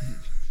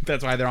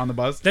 That's why they're on the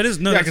bus. That is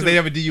no. Yeah, because they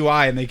have a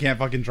DUI and they can't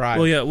fucking drive.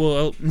 Well, yeah.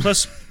 Well,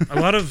 plus a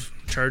lot of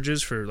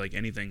charges for like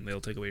anything,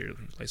 they'll take away your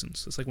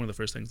license. It's like one of the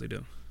first things they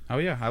do. Oh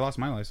yeah, I lost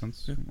my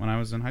license when I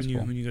was in high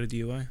school. When you got a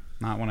DUI?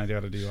 Not when I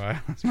got a DUI.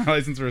 I lost my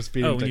license for a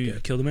speeding ticket. When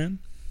you killed a man?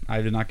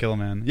 I did not kill a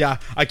man. Yeah,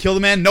 I killed a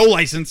man. No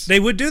license. They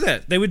would do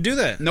that.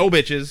 No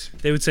bitches.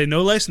 They would say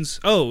no license.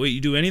 Oh, wait, you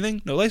do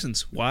anything? No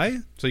license. Why?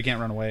 So you can't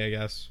run away, I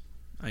guess.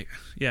 I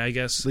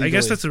guess. Legally. I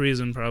guess that's the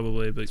reason,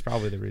 probably. But it's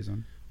probably the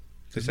reason.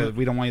 They said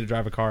we don't want you to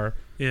drive a car.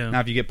 Yeah.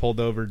 Now if you get pulled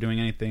over doing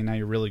anything, now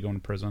you're really going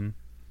to prison.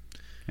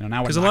 You know,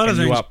 now because a lot of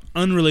things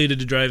unrelated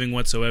to driving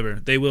whatsoever,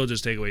 they will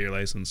just take away your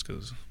license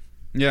because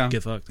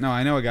get fucked. No,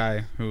 I know a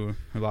guy who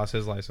lost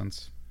his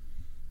license.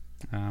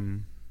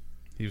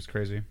 He was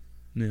crazy.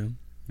 Yeah.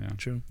 Yeah.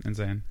 True.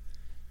 Insane.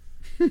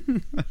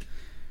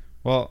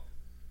 Well,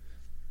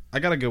 I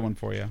got a good one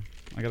for you.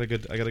 I got a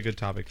good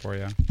topic for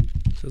you.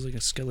 Sounds like a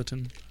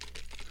skeleton.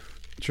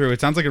 True. It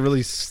sounds like a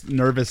really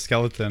nervous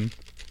skeleton.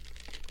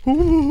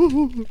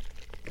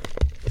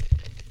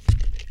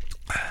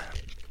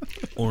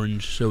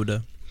 Orange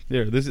soda.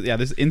 There.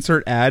 This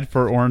insert ad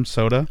for orange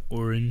soda.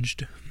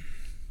 Oranged.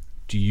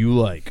 Do you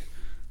like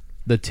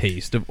the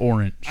taste of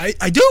orange?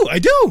 I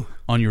do.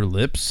 On your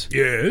lips?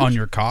 Yes. On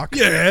your cock?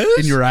 Yes.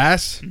 In your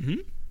ass? Mm-hmm.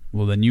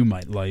 Well, then you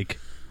might like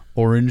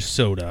orange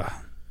soda.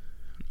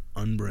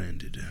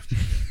 Unbranded.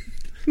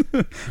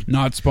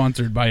 Not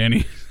sponsored by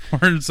any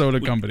orange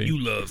soda company. You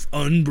love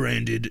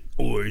unbranded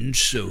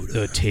orange soda.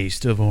 The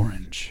taste of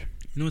orange.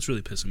 You know what's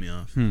really pissing me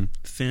off?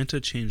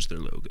 Fanta changed their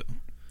logo.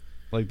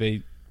 Like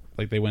they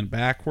went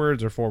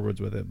backwards or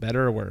forwards with it.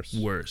 Better or worse?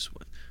 Worse.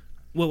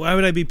 Well, why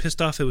would I be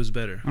pissed off if it was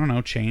better? I don't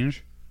know.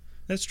 Change.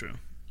 That's true.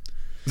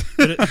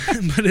 But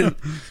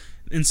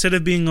instead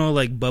of being all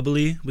like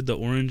bubbly with the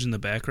orange in the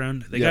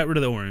background, they got rid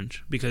of the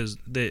orange because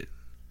they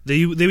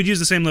would use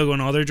the same logo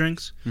on all their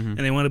drinks, and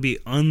they want to be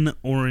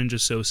un-orange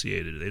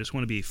associated. They just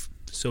want to be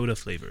soda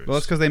flavors. Well,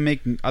 that's because they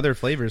make other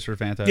flavors for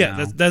Fanta. Yeah,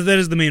 now. that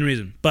is the main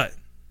reason. But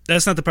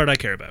that's not the part I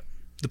care about.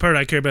 The part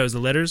I care about is the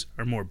letters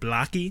are more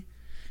blocky,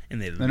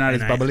 and they're not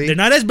as bubbly. They're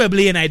not as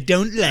bubbly, and I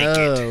don't like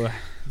it.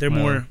 They're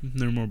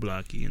more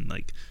blocky and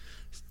like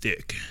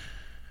thick.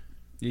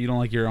 You don't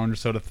like your orange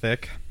soda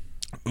thick?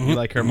 You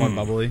like her more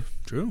bubbly?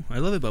 True. I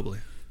love it bubbly.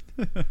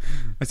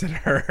 I said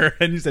her,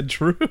 and you said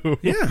true.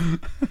 Yeah.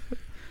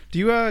 Do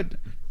you?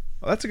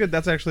 That's a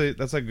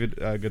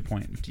good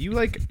point. Do you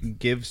like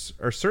gives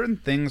or certain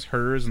things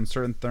hers and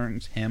certain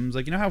things hims?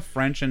 Like you know how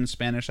French and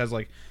Spanish has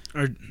like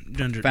or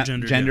gendered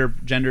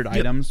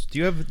items. Do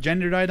you have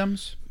gendered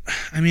items?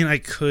 I mean, I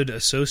could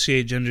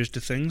associate genders to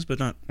things, but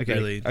not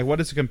really. What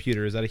is a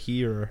computer? Is that a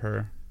he or a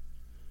her?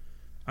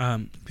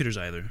 Computer's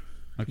either.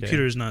 Okay.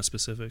 Computer is not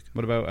specific.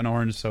 What about an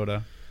orange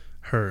soda?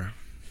 Her.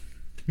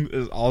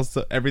 Is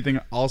everything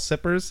all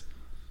sippers?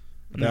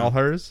 Are they all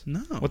hers?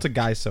 No. What's a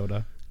guy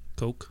soda?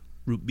 Coke.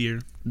 Root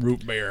beer.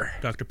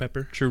 Dr.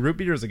 Pepper. True, root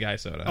beer is a guy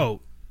soda.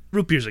 Oh,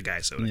 root beer's a guy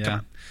soda. Yeah. Come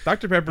on.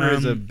 Dr. Pepper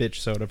is a bitch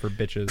soda for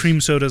bitches. Cream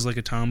soda's like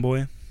a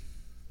tomboy.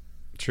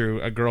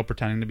 True, a girl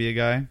pretending to be a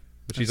guy,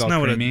 but she's That's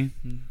all creamy.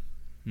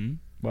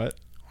 What?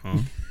 Huh?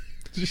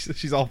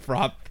 she's all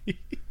frothy.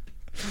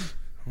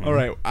 All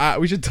right,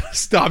 we should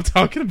stop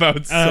talking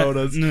about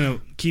sodas.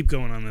 No, keep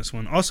going on this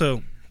one.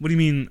 Also, What do you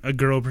mean, a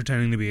girl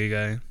pretending to be a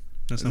guy?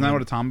 Isn't that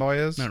what a tomboy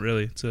is? Not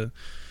really. It's a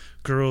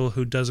girl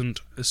who doesn't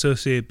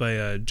associate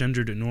by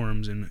gendered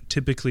norms and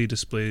typically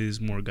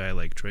displays more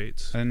guy-like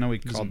traits. I didn't know we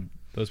called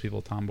those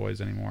people tomboys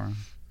anymore.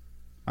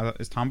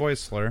 Is tomboy a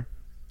slur?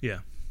 Yeah.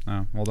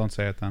 Oh, well, don't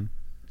say it then.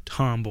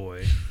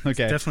 Tomboy.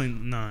 Okay. It's definitely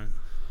not.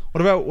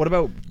 What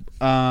about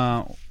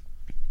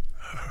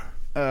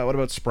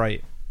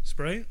Sprite?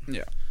 Sprite?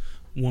 Yeah.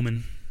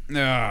 Woman.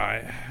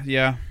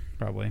 Yeah,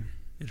 probably.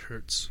 It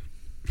hurts.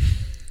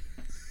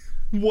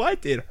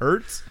 What? It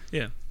hurts?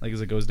 Yeah. Like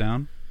as it goes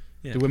down?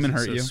 Yeah, Do women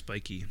hurt so you?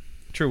 Spiky.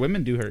 True,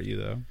 women do hurt you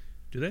though.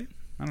 Do they?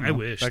 I don't know. I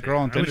wish. That girl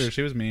on Tinder,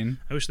 she was mean.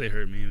 I wish they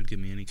hurt me. It would give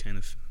me any kind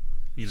of,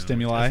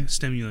 stimuli?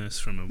 Stimulus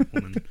from a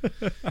woman.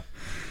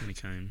 Any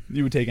kind.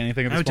 You would take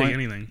anything at this point? I would take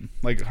anything.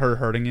 Like her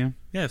hurting you?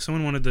 Yeah, if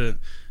someone wanted to...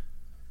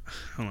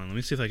 Hold on, let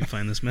me see if I can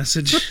find this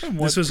message.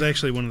 This was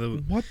actually one of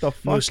the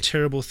most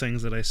terrible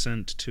things that I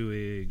sent to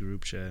a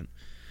group chat.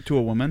 To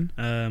a woman?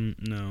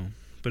 No,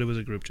 but it was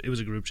a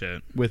group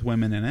chat with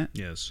women in it.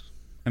 Yes.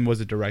 And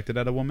was it directed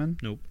at a woman?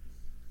 Nope.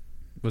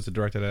 Was it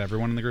directed at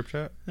everyone in the group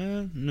chat?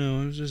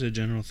 No, it was just a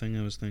general thing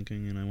I was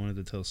thinking, and I wanted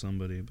to tell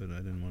somebody, but I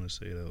didn't want to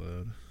say it out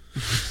loud.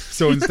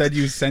 So instead,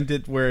 you sent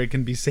it where it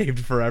can be saved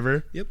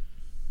forever. Yep.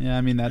 Yeah,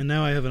 I mean that. And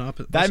now I have an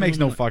opposite. That makes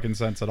no fucking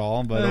sense at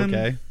all. But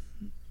okay.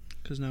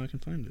 Because now I can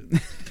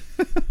find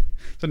it.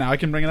 So now I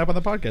can bring it up on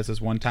the podcast.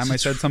 This one time I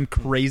said some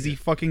crazy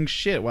fucking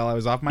shit while I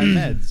was off my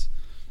meds.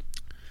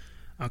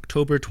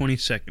 October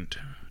 22nd,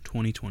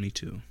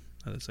 2022.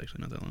 Oh, that's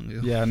actually not that long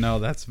ago. Yeah, no,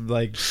 that's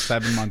like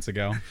 7 months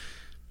ago.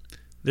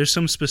 There's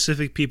some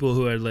specific people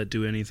who I'd let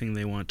do anything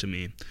they want to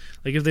me.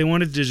 Like if they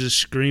wanted to just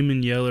scream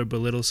and yell or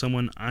belittle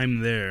someone,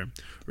 I'm there.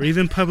 Or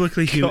even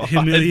publicly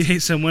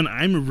humiliate someone,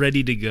 I'm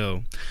ready to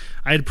go.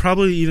 I'd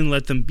probably even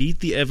let them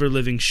beat the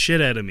ever-living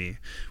shit out of me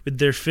with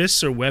their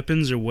fists or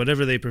weapons or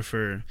whatever they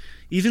prefer.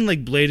 Even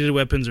like bladed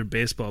weapons or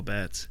baseball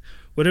bats.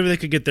 Whatever they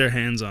could get their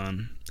hands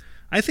on.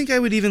 I think I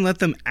would even let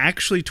them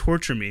actually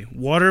torture me,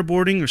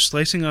 waterboarding or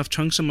slicing off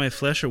chunks of my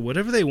flesh or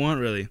whatever they want,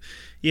 really.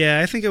 Yeah,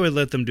 I think I would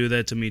let them do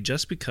that to me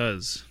just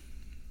because.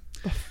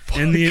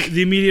 And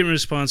the immediate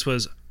response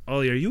was,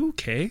 Ollie, are you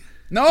okay?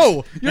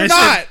 No, you're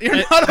not. You're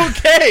not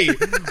okay.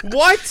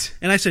 What?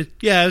 And I said,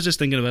 yeah, I was just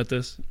thinking about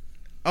this.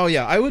 Oh,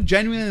 yeah, I would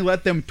genuinely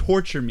let them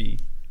torture me.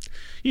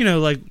 You know,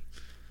 like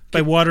by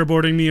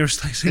waterboarding me or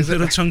slicing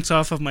little chunks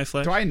off of my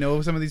flesh. Do I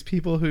know some of these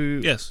people who...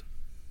 Yes.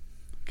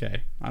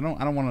 Okay, I don't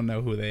want to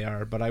know who they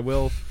are, but I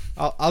will.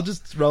 I'll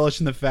just relish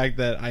in the fact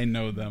that I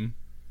know them.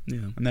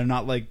 Yeah, and they're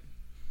not like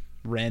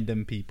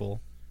random people.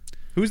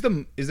 Is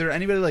there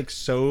anybody like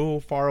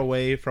so far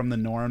away from the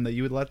norm that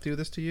you would let do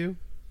this to you?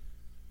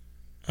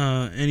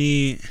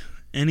 Any.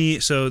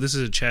 So this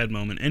is a Chad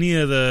moment. Any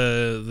of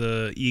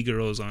the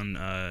e-girls on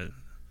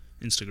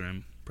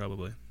Instagram,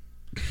 probably.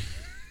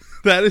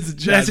 That is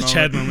a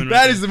Chad moment.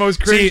 That is the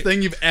most cringe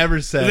thing you've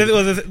ever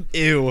said.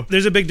 Ew.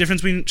 There's a big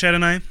difference between Chad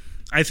and I.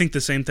 I think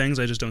the same things,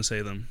 I just don't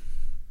say them.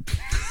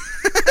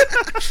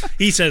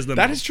 He says them.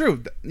 That is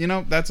true. You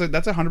know, that's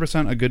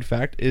 100% a good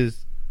fact.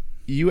 Is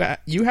you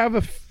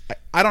have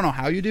I don't know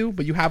how you do,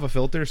 but you have a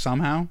filter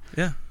somehow.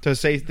 Yeah. To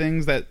say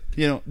things that,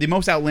 you know, the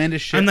most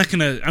outlandish shit. I'm not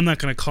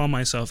gonna call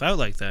myself out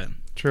like that.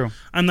 True.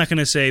 I'm not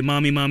gonna say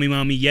mommy,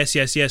 yes,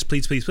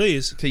 please, please,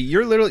 please. See,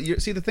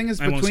 see, the thing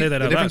is, I won't say that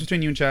the out difference loud.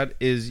 between you and Chad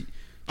is Chad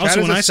also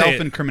is when I say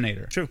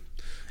self-incriminator. True.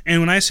 And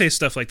when I say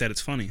stuff like that,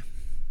 it's funny.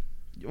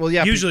 Well,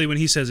 yeah. Usually, when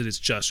he says it, it's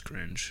just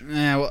cringe.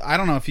 Yeah. Well, I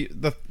don't know if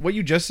what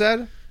you just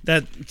said.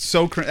 That's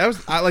so cringe. That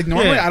was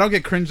normally I don't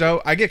get cringed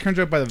out. I get cringed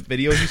out by the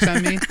videos you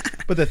send me,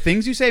 but the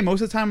things you say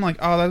most of the time, I'm like,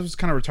 oh, that was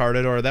kind of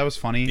retarded, or that was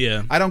funny.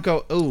 Yeah. I don't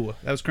go, oh,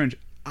 that was cringe.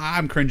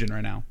 I'm cringing right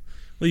now.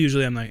 Well,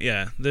 usually I'm like,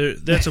 yeah,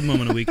 that's a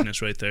moment of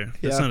weakness right there.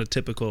 That's Yeah. not a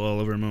typical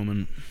Oliver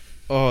moment.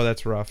 Oh,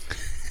 that's rough.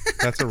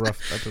 That's a rough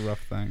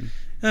thing.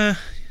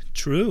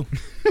 True.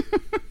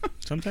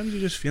 Sometimes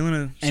you're just feeling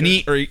a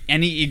any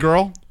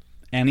e-girl,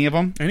 any of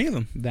them,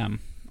 them,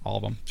 all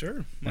of them.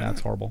 Sure. Yeah, that's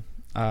horrible.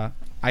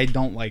 I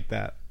don't like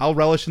that. I'll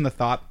relish in the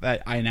thought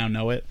that I now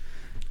know it,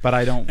 but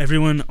I don't.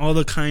 Everyone, all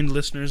the kind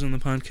listeners on the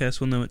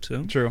podcast will know it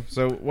too. True.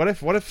 So what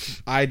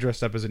if I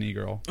dressed up as an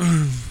e-girl?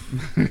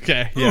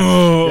 Okay. Yeah.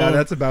 Oh. Yeah.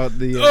 That's about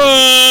the.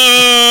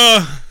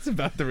 That's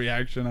about the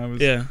reaction I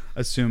was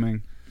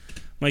assuming.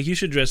 Mike, you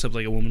should dress up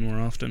like a woman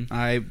more often.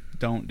 I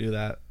don't do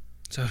that.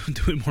 So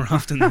do it more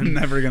often. I'm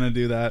never gonna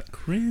do that.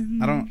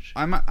 Cringe. I don't.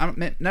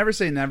 I'm never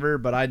say never,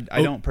 but I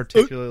don't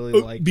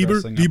particularly like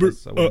dressing up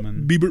as a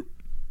woman.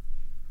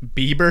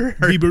 Bieber?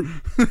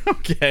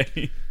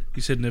 Okay.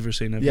 You said never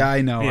say never. Yeah,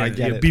 I know. I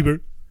get it.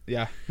 Bieber.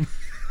 Yeah.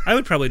 I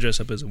would probably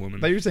dress up as a woman.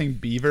 I thought you were saying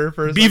beaver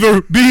for a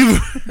Beaver.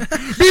 Beaver.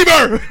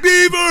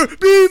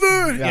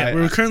 Yeah,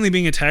 we're currently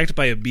being attacked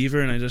by a beaver,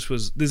 and this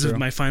is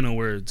my final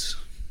words.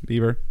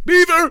 Beaver.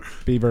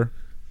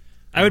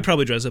 I would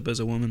probably dress up as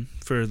a woman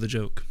for the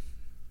joke.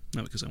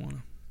 Not because I want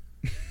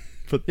to.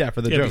 For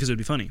the joke. Because it would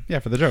be funny. Yeah,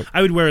 for the joke.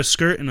 I would wear a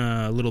skirt and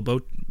a little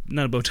bow,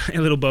 not a bow tie,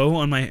 a little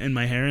bow in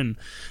my hair and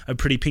a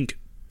pretty pink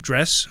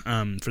dress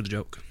for the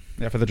joke.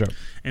 Yeah, for the joke.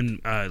 And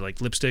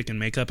like lipstick and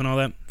makeup and all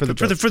that. For the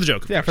joke. For the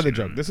joke. Yeah, for the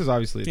joke. This is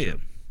obviously a yeah.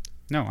 joke.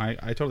 No, I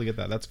totally get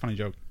that. That's a funny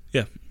joke.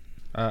 Yeah.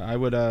 I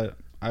would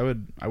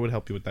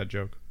help you with that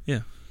joke.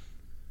 Yeah.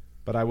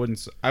 But I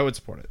wouldn't. I would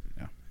support it.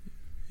 Yeah.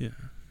 Yeah.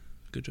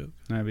 Good joke.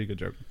 That'd be a good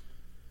joke.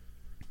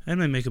 I had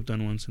my makeup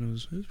done once, and it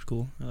was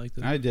cool. I liked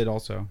it. I did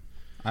also.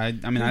 I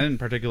mean, I didn't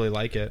particularly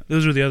like it.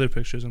 Those were the other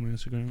pictures on my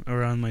Instagram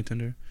or on my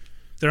Tinder.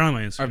 They're on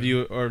my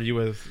Instagram. Are you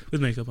with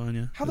makeup on?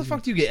 Yeah. How the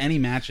fuck do you get any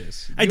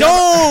matches? I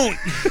don't.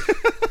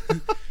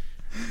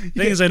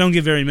 Thing is, I don't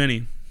get very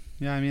many.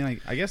 Yeah, I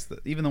mean, I guess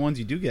even the ones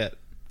you do get,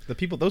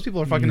 those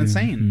people are fucking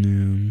insane.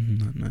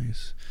 No, not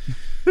nice.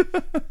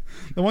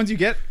 The ones you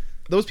get,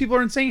 those people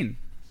are insane.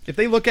 If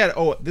they look at,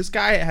 this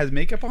guy has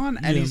makeup on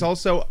and he's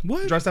also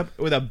dressed up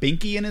with a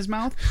binky in his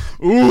mouth.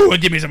 Ooh,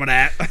 give me some of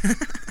that.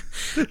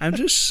 I'm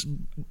just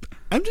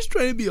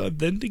trying to be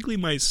authentically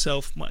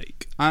myself,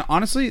 Mike.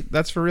 Honestly,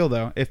 that's for real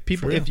though. If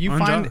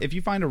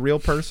you find a real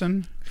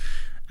person,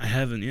 I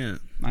haven't yet.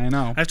 I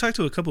know. I've talked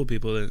to a couple of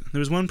people. There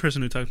was one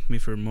person who talked to me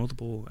for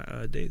multiple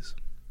days.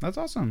 That's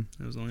awesome.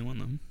 It was the only one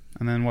though.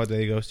 And then what? Did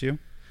he ghost you?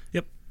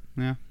 Yep.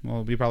 Yeah.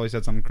 Well, you probably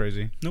said something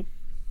crazy. Nope.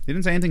 You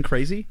didn't say anything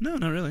crazy? No,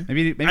 not really.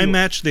 Maybe I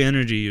match the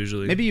energy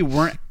usually. Maybe you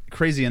weren't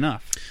crazy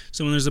enough.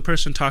 So when there's a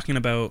person talking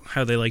about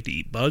how they like to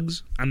eat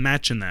bugs, I'm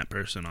matching that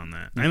person on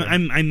that.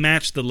 Okay. I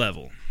match the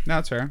level. No,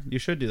 that's fair. You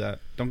should do that.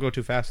 Don't go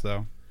too fast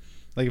though.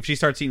 Like if she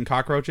starts eating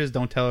cockroaches,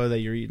 don't tell her that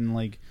you're eating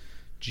like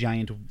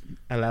giant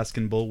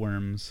Alaskan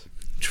bullworms.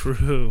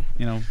 True.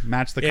 You know,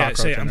 match the cockroach.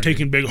 Say, I'm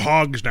taking big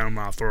hogs down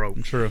my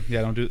throat. True.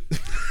 Yeah, don't do.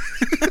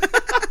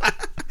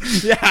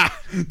 Yeah,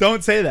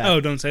 don't say that. Oh,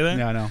 don't say that.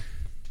 Yeah, no.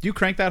 Do you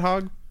crank that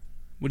hog?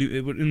 What do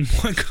you? In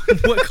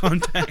what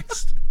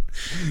context?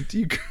 Do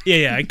you?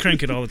 Yeah, I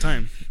crank it all the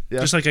time. Yeah.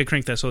 Just like I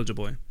crank that Soulja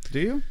Boy. Do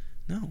you?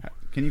 No.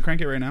 Can you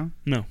crank it right now?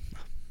 No,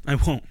 I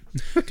won't.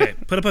 Okay,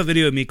 put up a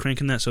video of me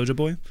cranking that Soulja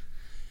Boy.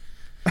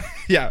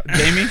 Yeah,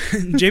 Jamie.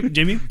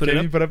 Jamie, put it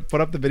up.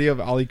 Put up the video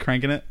of Ollie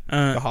cranking it.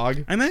 The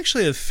hog. I'm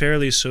actually a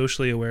fairly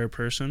socially aware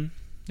person.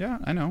 Yeah,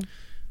 I know.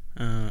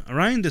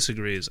 Orion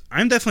disagrees.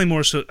 I'm definitely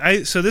more so. I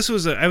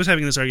was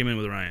having this argument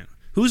with Orion.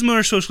 Who's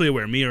more socially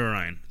aware, me or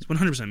Orion? It's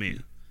 100% me.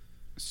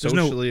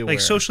 Socially aware, like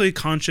socially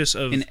conscious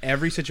of in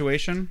every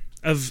situation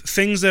of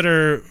things that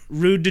are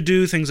rude to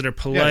do, things that are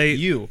polite.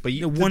 Yeah, but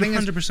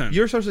 100%.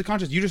 You're socially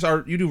conscious.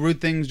 You do rude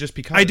things just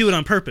because. I do it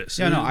on purpose.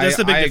 Yeah, no, that's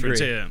the big I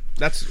difference. Agree. Yeah.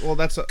 That's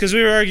because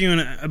we were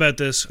arguing about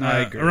this. I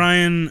agree.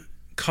 Orion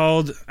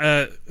called.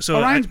 But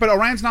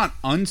Orion's not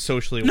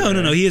unsocially aware.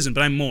 No, he isn't.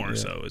 But I'm more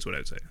so, is what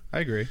I'd say. I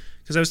agree.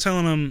 Because I was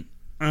telling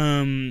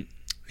him,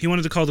 he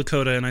wanted to call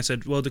Dakota, and I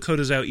said, "Well,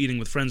 Dakota's out eating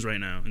with friends right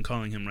now," and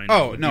calling him right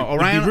now. Oh no,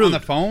 Orion on the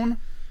phone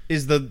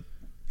is the.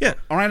 Yeah.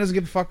 Orion doesn't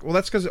give a fuck. Well,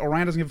 that's because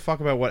Orion doesn't give a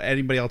fuck about what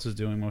anybody else is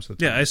doing most of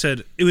the time. Yeah, I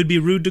said it would be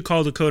rude to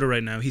call Dakota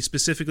right now. He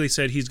specifically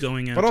said he's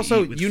going out. But also,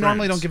 to eat with you friends.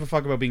 normally don't give a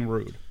fuck about being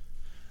rude.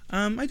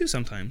 I do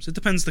sometimes. It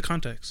depends the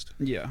context.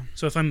 Yeah.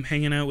 So if I'm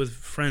hanging out with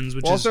friends,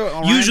 which also, is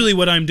Orion, usually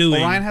what I'm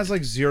doing. Orion has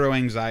like zero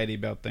anxiety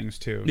about things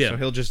too. Yeah. So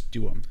he'll just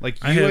do them.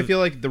 Like you, I feel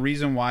like the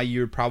reason why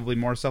you're probably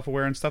more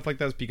self-aware and stuff like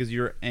that is because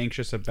you're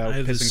anxious about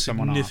pissing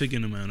someone off. I have a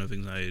significant amount of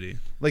anxiety.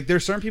 Like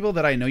there's certain people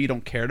that I know you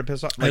don't care to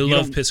piss off. I Like,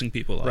 love pissing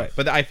people off. Right.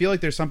 But I feel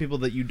like there's some people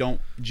that you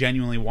don't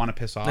genuinely want to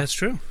piss off. That's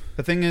true.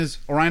 The thing is,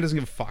 Orion doesn't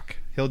give a fuck.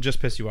 He'll just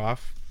piss you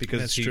off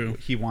because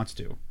he wants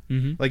to.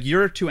 Mm-hmm. Like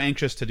you're too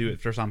anxious to do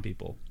it for some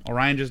people.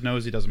 Orion just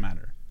knows it doesn't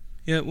matter.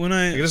 Yeah, when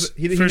he knows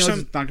it's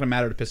not going to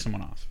matter to piss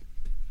someone off.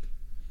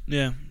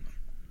 Yeah,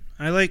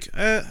 I like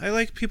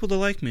people to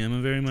like me.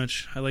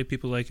 I like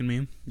people liking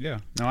me. Yeah,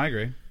 no, I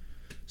agree.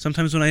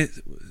 Sometimes when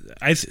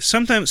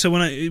sometimes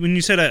when I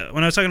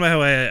was talking about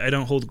how I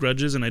don't hold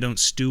grudges and I don't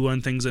stew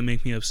on things that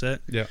make me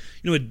upset. Yeah,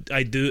 you know what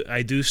I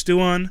do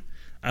stew on.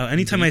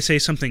 Anytime I say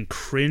something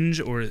cringe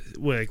or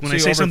like when I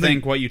say something,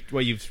 what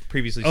you've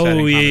previously said.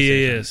 Oh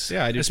yes,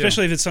 yeah, I do.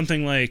 Especially if it's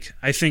something like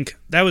I think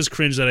that was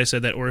cringe that I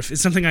said that, or if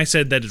it's something I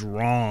said that is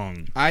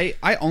wrong. I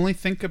only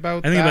think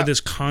about. I think about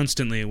this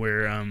constantly.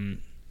 Where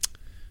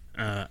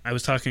I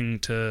was talking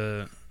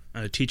to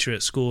a teacher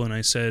at school and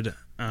I said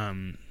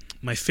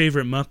my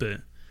favorite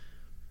Muppet.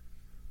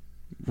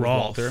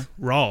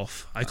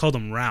 Rolf. I called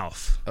him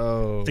Ralph.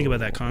 Oh. Think about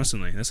that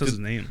constantly. That's his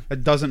name.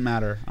 It doesn't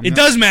matter. It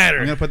does matter.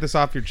 I'm going to put this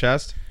off your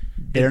chest.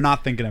 They're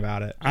not thinking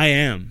about it. I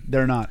am.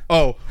 They're not.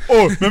 Oh,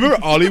 remember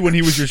Ollie when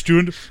he was your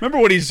student? Remember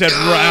when he said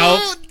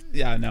Ralph?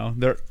 Yeah, no.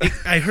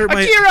 I heard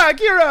my...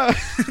 Akira!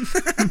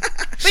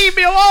 Leave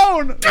me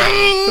alone!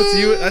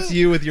 That's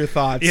you with your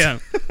thoughts. Yeah.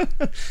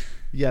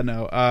 Yeah,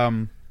 no.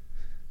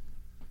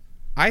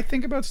 I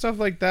think about stuff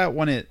like that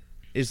when it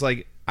is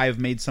like I've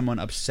made someone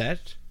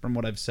upset from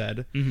what I've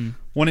said. Mm-hmm.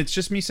 When it's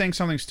just me saying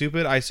something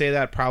stupid, I say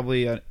that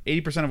probably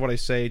 80% of what I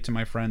say to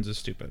my friends is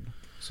stupid.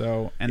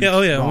 So and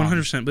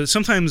 100%. But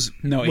sometimes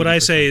what I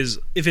say is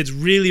if it's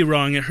really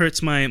wrong, it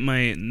hurts my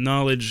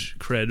knowledge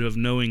cred of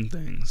knowing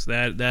things.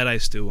 That I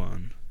stew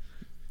on.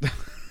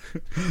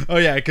 Oh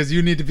yeah, because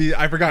you need to be.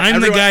 I forgot.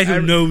 I'm the guy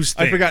who knows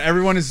things. I forgot.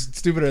 Everyone is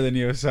stupider than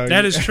you. So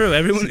that is true.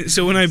 Everyone.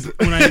 So when I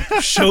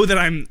show that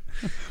I'm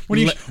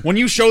when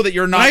you show that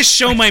you're not, when I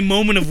show my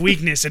moment of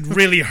weakness, it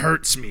really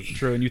hurts me.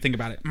 True, and you think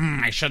about it.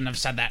 I shouldn't have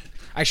said that.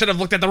 I should have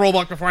looked at the rule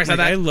book before I said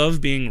that. I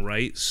love being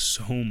right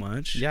so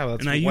much. Yeah, well,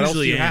 and I what else do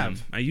usually you am.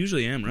 have? I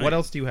usually am right. What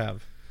else do you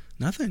have?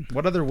 Nothing.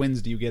 What other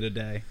wins do you get a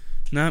day?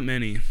 Not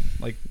many.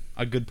 Like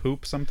a good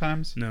poop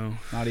sometimes? No.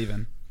 Not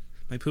even.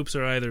 My poops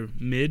are either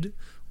mid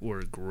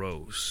or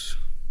gross.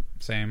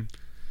 Same.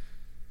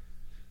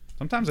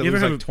 Sometimes I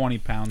lose like 20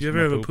 pounds. Do you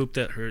ever have a poop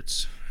that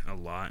hurts a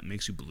lot? It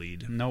makes you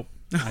bleed? Nope.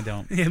 I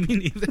don't. Yeah, me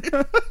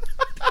neither.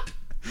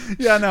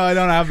 Yeah, no, I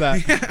don't have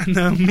that. Yeah,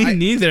 no, me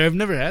neither. I've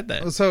never had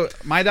that. So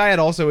my diet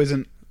also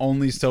isn't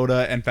only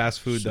soda and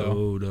fast food,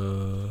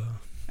 though.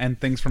 And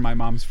things from my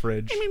mom's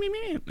fridge.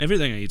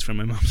 Everything I eat's from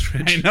my mom's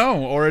fridge. I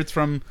know. Or it's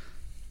from,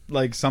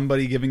 like,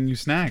 somebody giving you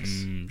snacks.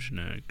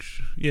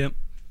 Snacks. Yep.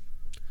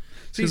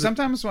 See,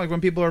 sometimes like when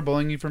people are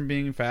bullying you from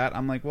being fat,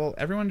 I'm like, well,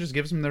 everyone just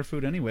gives them their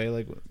food anyway.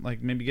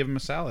 Like maybe give them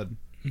a salad.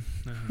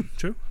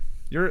 True.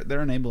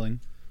 They're enabling.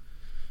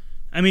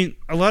 I mean,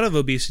 a lot of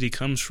obesity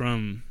comes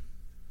from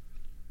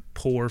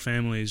poor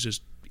families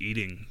just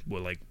eating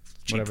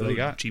cheap Whatever food, they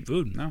got. cheap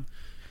food. No,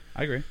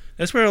 I agree.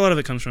 That's where a lot of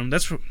it comes from.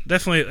 That's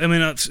definitely. I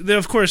mean,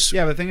 of course.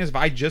 Yeah, but the thing is, if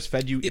I just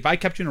fed you, if I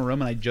kept you in a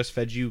room and I just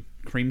fed you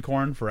cream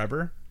corn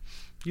forever,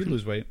 you'd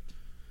lose weight.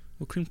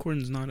 Well, cream corn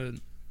is not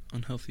an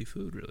unhealthy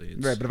food, really.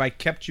 Right, but if I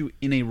kept you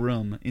in a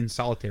room in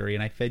solitary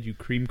and I fed you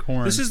cream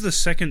corn, this is the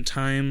second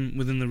time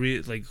within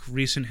the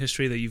recent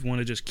history that you've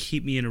wanted to just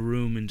keep me in a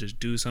room and just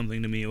do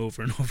something to me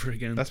over and over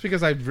again. That's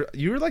because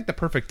you were like the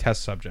perfect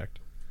test subject.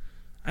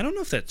 I don't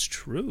know if that's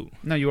true.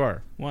 No, you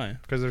are. Why?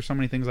 Because there's so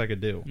many things I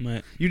could do.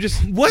 You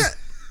just what?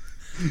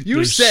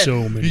 There's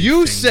so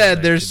many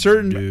said there's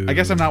certain. do. I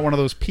guess I'm not one of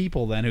those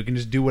people then who can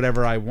just do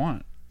whatever I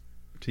want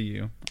to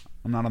you.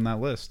 I'm not on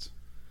that list.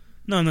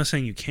 No, I'm not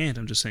saying you can't.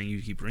 I'm just saying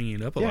you keep bringing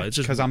it up a lot. It's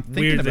just because I'm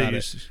thinking weird about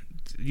that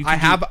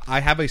it. I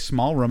have a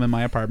small room in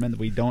my apartment that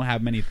we don't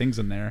have many things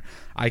in there.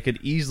 I could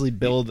easily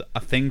build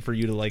a thing for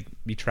you to like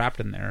be trapped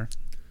in there.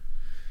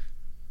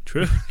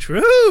 True.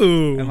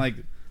 And like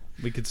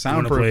we could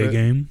soundproof play it. a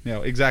game. Yeah,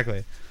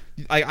 exactly.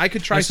 I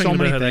could try so about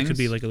many how things. That could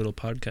be like a little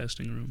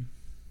podcasting room.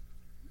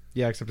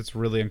 Yeah, except it's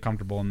really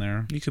uncomfortable in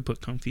there. You could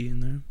put comfy in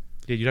there.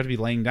 Yeah, you'd have to be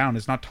laying down.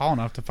 It's not tall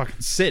enough to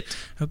fucking sit.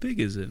 How big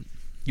is it?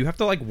 You have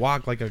to like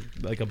walk like a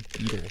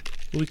beetle.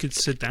 Well, we could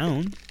sit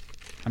down.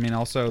 I mean,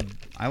 also,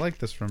 I like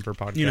this room for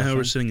podcasting. You know how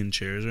we're sitting in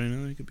chairs right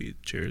now? It could be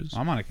chairs.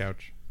 I'm on a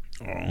couch.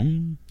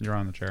 Oh. You're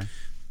on the chair.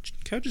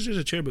 Couch is just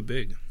a chair, but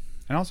big.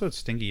 And also, it's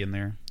stinky in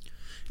there.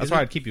 That's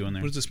why I'd keep you in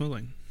there. What does it smell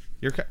like?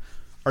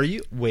 Are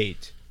you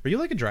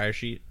like a dryer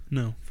sheet?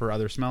 No. For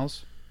other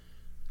smells?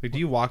 Like, do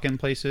you walk in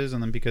places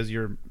and then because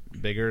you're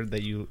bigger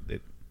that you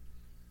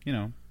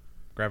know,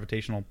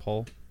 gravitational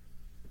pull?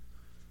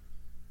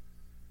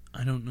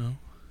 I don't know.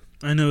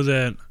 I know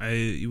that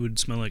you would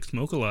smell like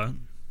smoke a lot.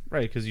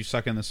 Right, because you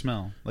suck in the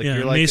smell. Like, yeah,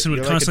 you're like, Mason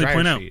would constantly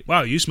point out, sheet.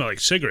 wow, you smell like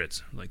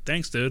cigarettes. I'm like,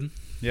 thanks, dude.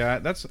 Yeah,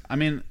 I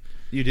mean,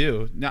 you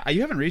do. Now, you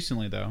haven't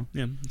recently, though.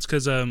 Yeah, it's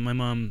because my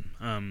mom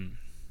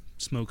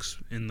smokes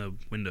in the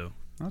window.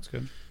 Oh, that's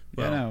good.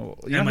 Well,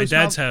 yeah, no. At my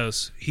dad's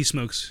house, he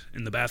smokes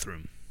in the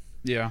bathroom.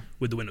 Yeah.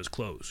 With the windows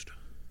closed.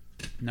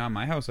 No,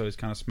 my house always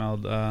kind of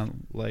smelled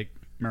like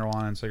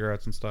marijuana and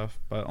cigarettes and stuff,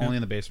 but only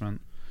in the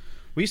basement.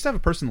 We used to have a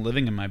person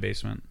living in my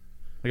basement.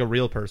 Like a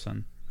real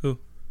person. Who?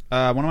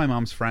 One of my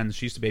mom's friends.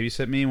 She used to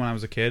babysit me when I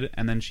was a kid,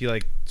 and then she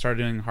like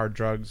started doing hard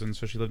drugs, and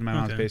so she lived in my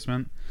mom's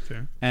basement.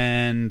 Fair.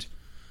 And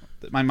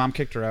my mom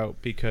kicked her out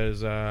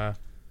because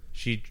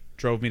she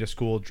drove me to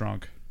school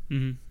drunk.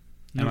 Mm-hmm.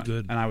 No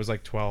good. And I was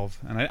like 12,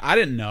 and I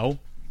didn't know.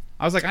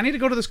 I was like, I need to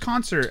go to this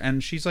concert,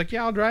 and she's like,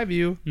 yeah, I'll drive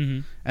you. Mm-hmm.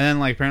 And then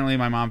like apparently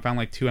my mom found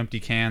like 2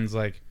 empty cans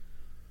like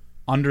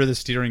under the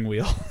steering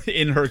wheel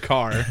in her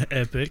car.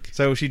 Epic.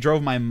 So she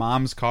drove my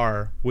mom's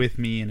car with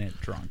me in it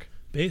drunk.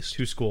 Based.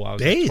 To school. I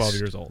was like 12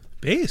 years old.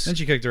 Based. Then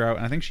she kicked her out,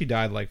 and I think she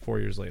died like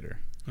 4 years later.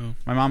 Oh.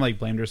 My mom like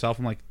blamed herself.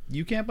 I'm like,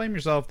 you can't blame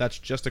yourself. That's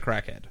just a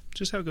crackhead.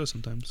 Just how it goes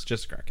sometimes. It's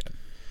just a crackhead.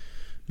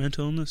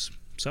 Mental illness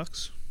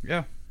sucks.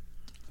 Yeah.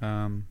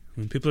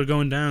 When people are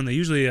going down, they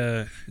usually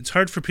it's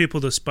hard for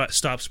people to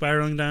stop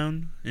spiraling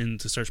down and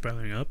to start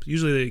spiraling up.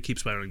 Usually they keep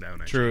spiraling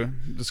down. Actually. True.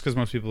 Just because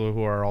most people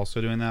who are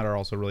also doing that are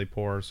also really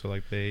poor, so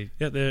like they.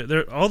 Yeah,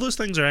 they're all those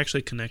things are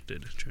actually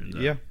connected. Turns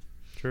out. Yeah.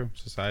 True.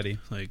 Society.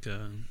 Like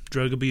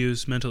drug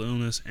abuse, mental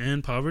illness,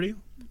 and poverty,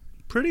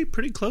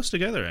 pretty close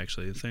together.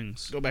 Actually,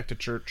 things. Go back to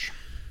church.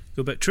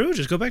 True.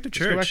 Just go back to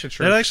church. Go back to church.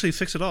 That'll actually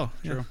fix it all.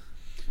 True. Yeah.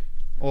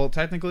 Well,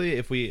 technically,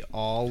 if we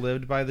all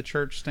lived by the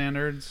church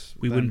standards,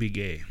 we wouldn't be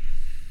gay.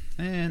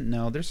 And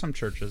no, there's some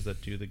churches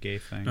that do the gay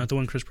thing. Not the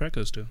one Chris Pratt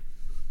goes to.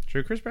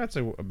 True. Chris Pratt's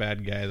a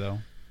bad guy, though.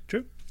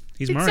 True.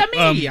 He's it's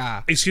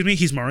Mario. Excuse me.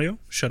 He's Mario.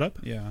 Shut up.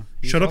 Yeah.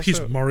 Shut up.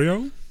 He's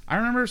Mario. I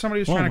remember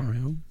somebody was trying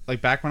Mario. to,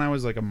 like, back when I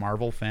was like a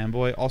Marvel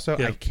fanboy. Also,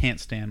 I can't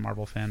stand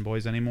Marvel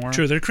fanboys anymore.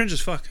 True, they're cringe as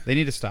fuck. They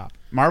need to stop.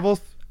 Marvel,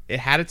 it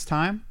had its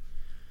time,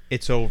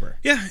 It's over.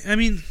 Yeah, I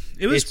mean,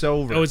 It's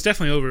over. Oh, it's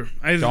definitely over.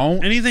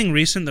 Don't. Anything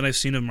recent that I've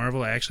seen of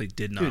Marvel, I actually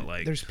did not Dude,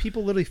 like. There's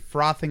people literally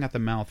frothing at the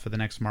mouth for the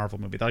next Marvel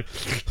movie. They're like,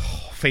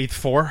 Phase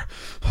 4?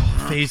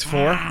 Phase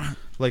 4?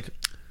 Like,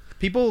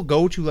 people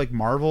go to, like,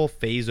 Marvel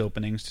phase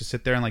openings to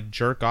sit there and, like,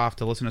 jerk off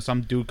to listen to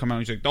some dude come out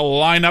and he's like, the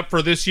lineup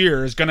for this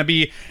year is going to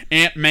be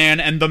Ant-Man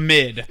and the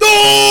Mid.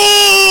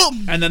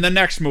 And then the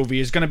next movie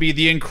is going to be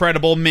The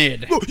Incredible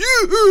Mid.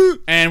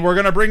 And we're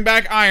going to bring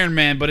back Iron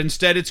Man, but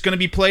instead it's going to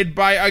be played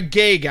by a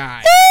gay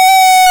guy.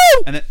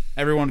 And then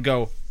everyone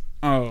go,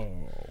 oh.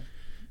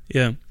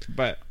 Yeah.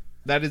 But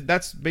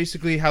that's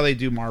basically how they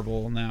do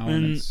Marvel now.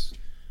 And it's,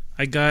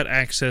 I got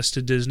access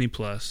to Disney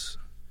Plus.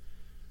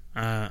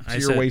 so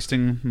you're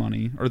wasting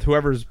money, or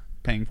whoever's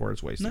paying for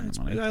it's wasting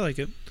money. I like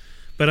it,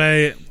 but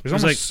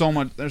there's only so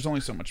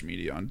much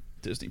media on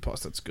Disney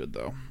Plus that's good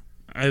though.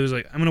 I was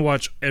like, I'm gonna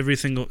watch every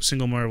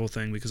single Marvel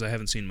thing because I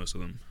haven't seen most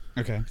of them.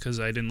 Okay. Because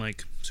I didn't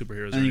like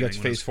superheroes. And you got to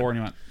Phase 4 and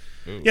you went,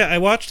 ooh. Yeah, I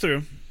watched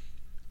through.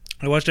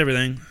 I watched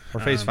everything. Or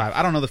Phase 5.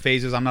 I don't know the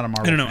phases. I'm not a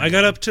Marvel. I don't know. fan. I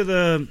got up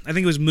to I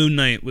think it was Moon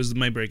Knight was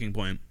my breaking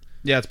point.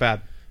 Yeah, it's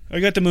bad. I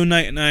got to Moon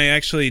Knight and I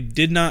actually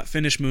did not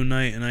finish Moon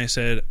Knight and I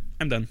said,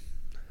 I'm done.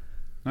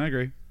 I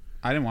agree.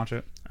 I didn't watch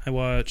it. I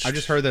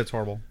just heard that it's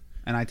horrible.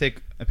 And I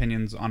take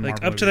opinions on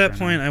like Marvel up to that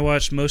point, I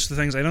watched most of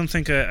the things. I don't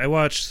think I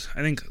watched.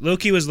 I think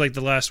Loki was like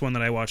the last one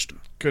that I watched.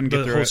 Couldn't get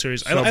through the whole it.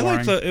 series. So I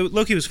liked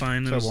Loki was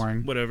fine. So it was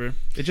boring. Whatever.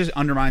 It just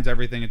undermines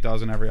everything it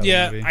does in every other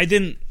movie. Yeah, I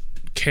didn't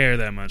care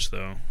that much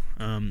though.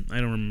 I don't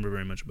remember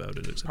very much about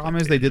it. The problem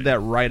is they did that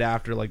right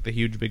after like the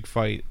huge big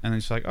fight, and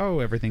it's like, oh,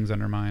 everything's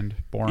undermined,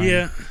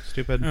 boring,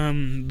 stupid.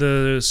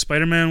 The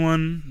Spider-Man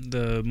one,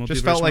 the multiverse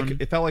just felt like one.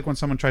 it felt like when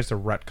someone tries to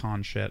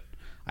retcon shit.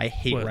 I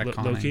hate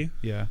retconning. Loki?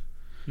 Yeah.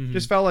 Mm-hmm.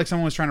 Just felt like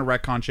someone was trying to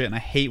retcon shit, and I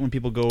hate when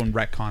people go and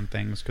retcon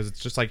things because it's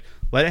just like,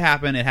 let it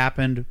happen. It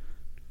happened.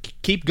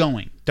 Keep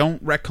going.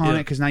 Don't retcon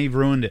it because now you've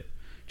ruined it.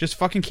 Just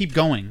fucking keep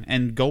going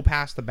and go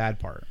past the bad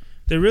part.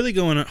 They're really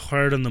going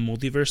hard on the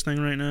multiverse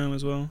thing right now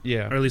as well.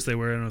 Yeah. Or at least they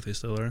were. I don't know if they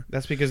still are.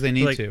 That's because they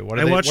need to. What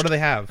do they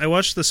have? I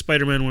watched the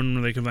Spider-Man one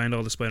where they combined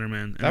all the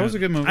Spider-Man. That was a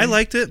good movie. I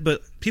liked it,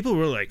 but people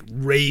were like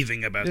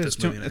raving about this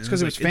movie. It's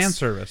because it was fan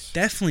service.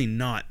 Definitely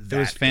not that It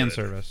was fan good.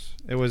 service.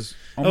 It was,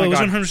 it was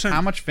God, 100%.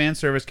 how much fan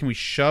service can we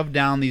shove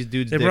down these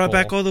dudes' They brought dick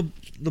back hole? all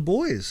the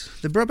boys.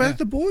 They brought back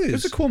the boys. It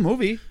was a cool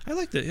movie. I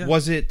liked it, yeah.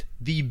 Was it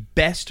the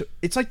best?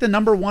 It's like the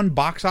 #1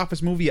 box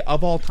office movie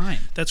of all time.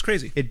 That's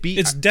crazy.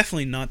 It's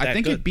definitely not that good. I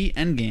think it beat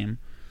Endgame.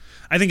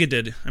 I think it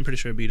did. I'm pretty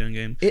sure it beat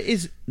Endgame. It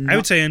is. I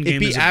would say Endgame It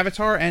beat is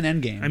Avatar and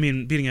Endgame. I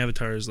mean, beating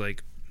Avatar is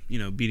like,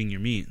 beating your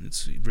meat.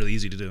 It's really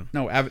easy to do.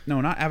 No,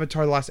 not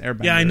Avatar: The Last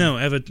Airbender. Yeah, I know.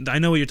 I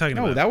know what you're talking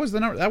about. No, that was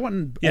that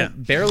one. Yeah.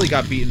 Barely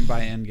got beaten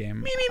by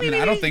Endgame.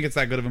 I don't think it's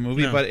that good of a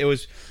movie, but it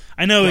was.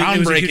 I know groundbreaking it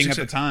was a huge at success,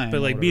 the time,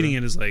 but like beating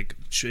it is like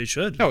it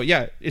should. Oh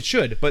yeah, it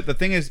should. But the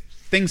thing is,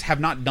 things have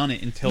not done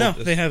it until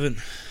they haven't.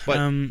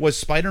 But was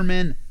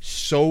Spider-Man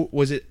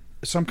was it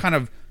some kind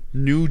of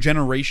new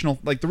generational,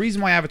 like the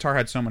reason why Avatar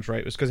had so much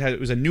right was because it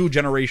was a new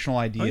generational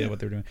idea what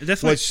they were doing.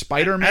 Definitely, was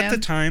Spider-Man at the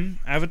time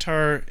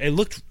Avatar?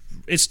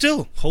 It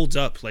still holds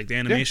up. Like the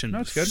animation,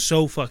 it's good.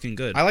 So fucking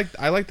good. I like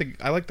the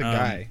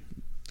guy.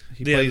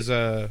 He plays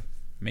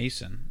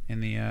Mason in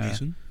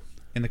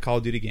the Call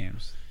of Duty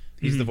games.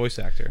 He's the voice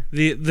actor.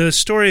 The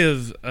story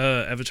of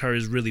Avatar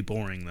is really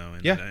boring though,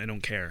 and I don't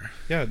care.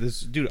 Yeah, a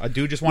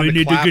dude just wanted to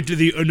to clap. We need to get to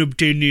the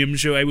unobtainium,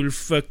 so I will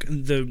fuck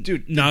the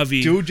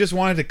Navi. Dude just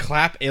wanted to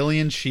clap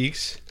alien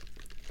cheeks,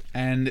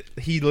 and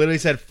he literally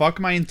said, "Fuck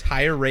my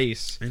entire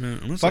race. I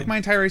know, fuck my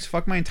entire race.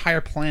 Fuck my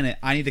entire planet.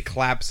 I need to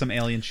clap some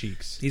alien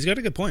cheeks." He's got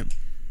a good point.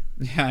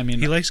 Yeah, I mean,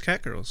 he likes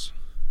cat girls.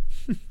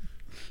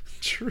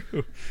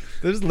 True.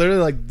 This is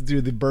literally like,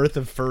 dude, the birth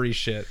of furry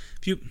shit.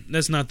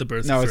 That's not the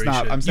birth of furry shit. No,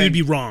 it's not. I'm saying, you'd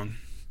be wrong.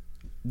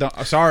 No,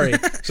 sorry.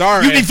 You'd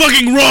be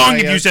fucking wrong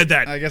if you said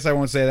that. I guess I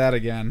won't say that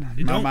again.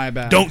 My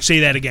bad. Don't say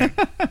that again.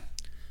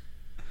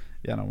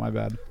 Yeah, no, my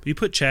bad. You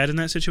put Chad in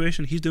that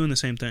situation, he's doing the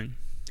same thing.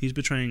 He's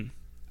betraying.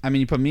 I mean,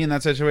 you put me in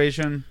that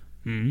situation.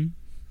 Mm-hmm.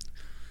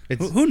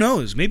 Who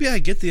knows? Maybe I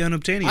get the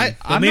unobtainium.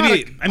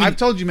 I've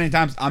told you many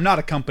times, I'm not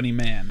a company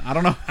man. I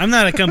don't know. I'm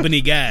not a company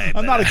guy.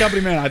 I'm not a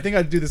company man. I think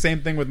I'd do the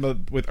same thing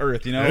with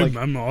Earth. You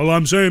know, all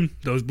I'm saying,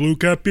 those blue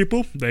cap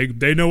people,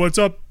 they know what's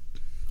up.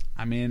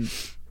 I mean,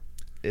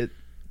 they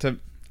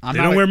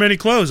don't wear many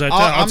clothes.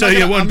 I'll tell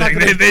you one thing.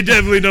 They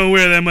definitely don't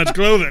wear that much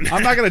clothing.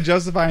 I'm not going to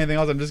justify anything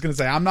else. I'm just going to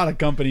say I'm not a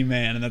company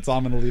man, and that's all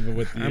I'm going to leave it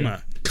with you. I'm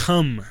a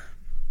punny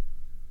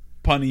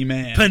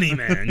man. Punny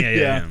man.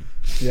 Yeah.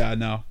 Yeah,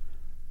 no.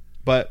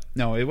 But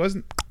no, it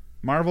wasn't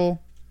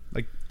Marvel.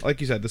 Like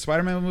you said, the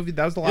Spider-Man movie,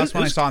 that was the last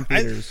one I saw in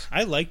theaters.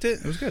 I liked it.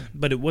 It was good.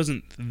 But it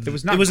wasn't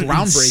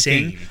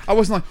groundbreaking. Insane. I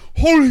wasn't like,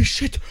 holy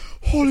shit.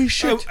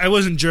 I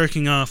wasn't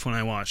jerking off when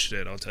I watched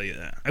it, I'll tell you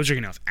that. I was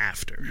jerking off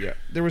after. Yeah.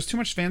 There was too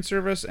much fan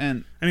service,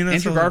 and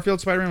that's Andrew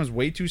Garfield's Spider-Man was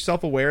way too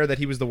self-aware that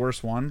he was the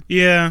worst one.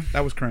 Yeah.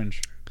 That was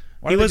cringe.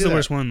 He was the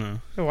worst one, though.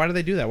 So why did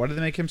they do that? Why did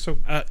they make him so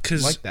like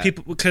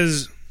that?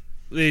 Because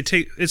they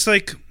take... It's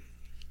like...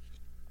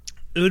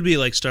 It would be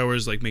like Star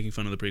Wars like making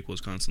fun of the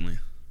prequels constantly.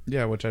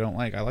 Yeah, which I don't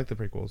like. I like the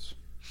prequels.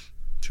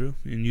 True,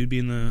 and you'd be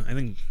in the. I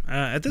think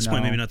at this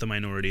point, maybe not the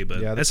minority, but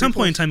Yeah, at some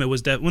point in time, it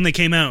was when they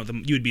came out,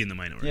 you'd be in the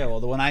minority. Yeah,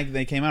 well, when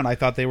they came out, I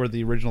thought they were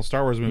the original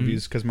Star Wars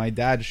movies because my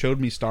dad showed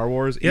me Star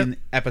Wars in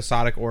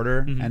episodic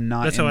order and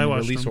not That's in how I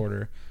watched release them.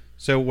 order.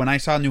 So when I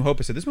saw New Hope,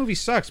 I said, this movie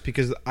sucks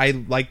because I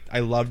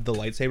loved the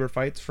lightsaber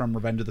fights from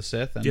Revenge of the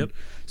Sith. And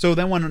so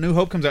then when New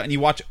Hope comes out and you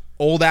watch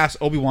old-ass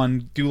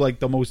Obi-Wan do, like,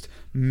 the most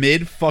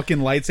mid-fucking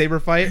lightsaber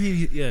fight,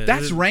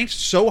 that's ranked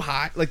so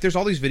high. Like, there's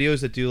all these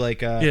videos that do,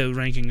 like...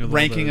 ranking of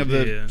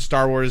the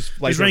Star Wars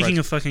lightsaber He's ranking fights.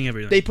 of fucking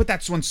everything. They put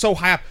that one so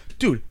high up.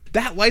 Dude,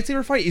 that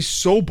lightsaber fight is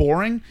so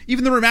boring.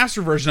 Even the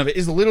remastered version of it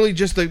is literally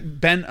just the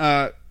Ben...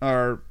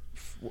 or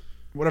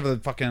whatever the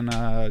fucking...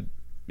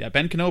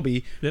 Ben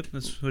Kenobi. Yep,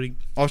 that's what he...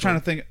 I was trying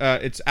to think.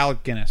 It's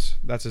Alec Guinness.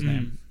 That's his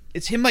name.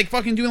 It's him, like,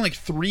 fucking doing, like,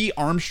 3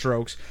 arm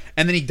strokes,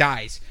 and then he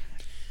dies.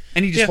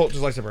 And he just holds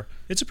his lightsaber.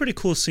 It's a pretty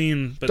cool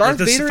scene, but Darth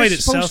the Vader fight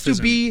is supposed itself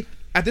to be...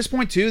 At this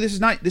point, too, this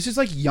is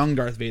like, young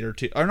Darth Vader,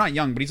 too. Or not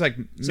young, but he's, like,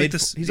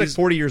 he's like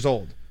 40 years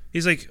old.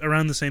 He's, like,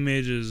 around the same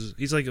age as...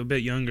 He's, like, a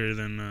bit younger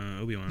than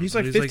Obi-Wan. He's,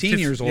 like, 15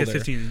 years older. Yeah,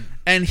 15.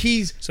 And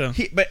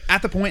but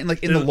at the point,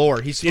 like, in the lore,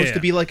 he's supposed to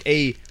be, like,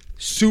 a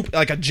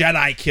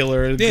Jedi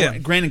killer,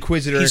 Grand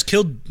Inquisitor. He's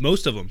killed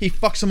most of them. He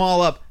fucks them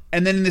all up,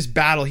 and then in this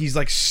battle, he's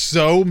like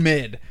so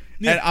mid.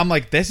 Yeah. And I'm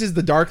like, this is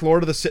the Dark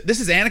Lord of the Sith.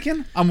 This is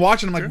Anakin. I'm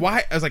watching. I'm like,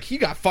 why? I was like, he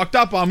got fucked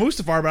up on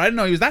Mustafar, but I didn't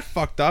know he was that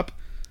fucked up.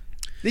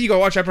 Then you go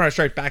watch Empire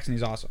Strikes Back, and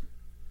he's awesome.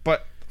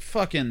 But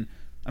fucking,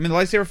 I mean, the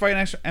lightsaber fight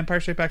in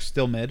Empire Strikes Back is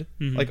still mid.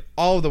 Like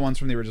all of the ones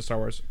from the original Star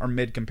Wars are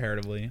mid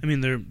comparatively. I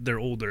mean, they're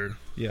older.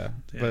 Yeah,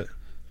 but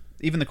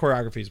even the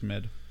choreography is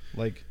mid.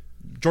 Like.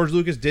 George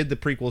Lucas did the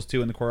prequels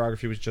too, and the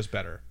choreography was just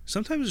better.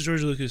 Sometimes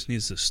George Lucas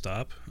needs to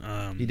stop.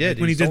 He did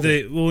when he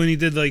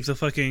did like the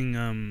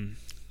fucking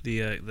the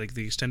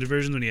extended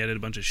version when he added a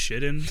bunch of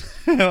shit in.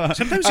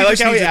 Sometimes I like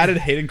how he added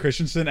Hayden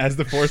Christensen as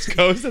the Force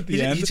Ghost at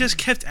the end. He just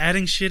kept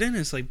adding shit in.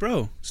 It's like,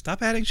 bro,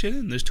 stop adding shit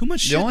in. There's too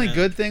much shit. The only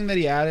good thing that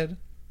he added,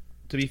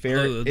 to be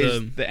fair,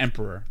 is the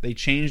Emperor. They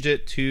changed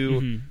it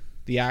to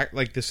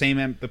the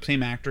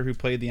same actor who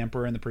played the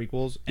Emperor in the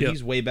prequels, and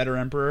he's way better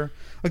Emperor.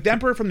 Like the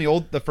Emperor from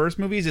the first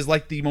movies is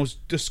like the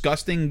most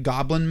disgusting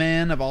goblin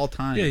man of all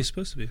time. Yeah, he's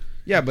supposed to be.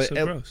 Yeah, but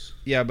so gross.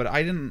 Yeah, but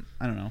I don't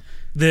know.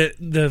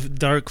 The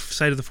dark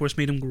side of the Force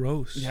made him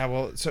gross. Yeah,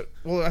 well,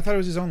 I thought it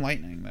was his own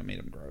lightning that made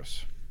him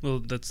gross. Well,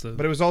 that's the.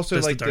 But it was also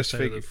like the dark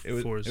side of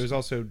the Force. It was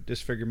also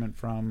disfigurement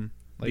from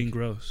like being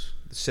gross,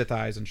 the Sith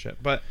eyes and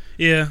shit. But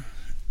yeah,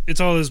 it's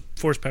all his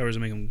Force powers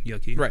that make him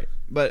yucky. Right,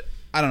 but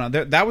I don't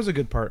know. That was a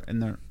good part in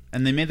there,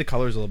 and they made the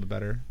colors a little bit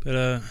better. But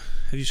have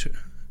you?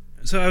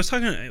 So I was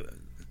talking to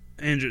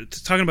Andrew,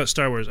 talking about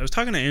Star Wars. I was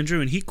talking to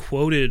Andrew, and he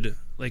quoted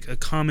like a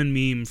common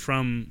meme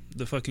from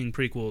the fucking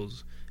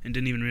prequels, and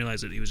didn't even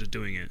realize that he was just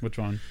doing it. Which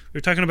one? We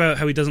were talking about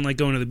how he doesn't like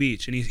going to the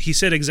beach, and he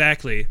said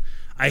exactly,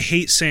 "I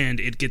hate sand;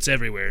 it gets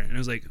everywhere." And I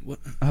was like, "What?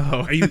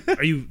 Oh, are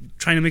you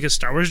trying to make a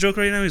Star Wars joke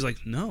right now?" He's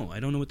like, "No,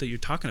 I don't know what you're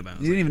talking about."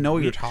 You didn't even know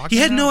what you were talking about? He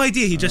had no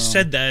idea. He just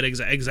said that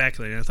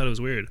exactly, and I thought it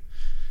was weird.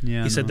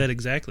 Yeah, he said that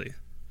exactly.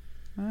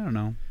 I don't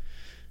know.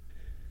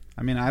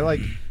 I mean, I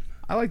like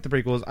the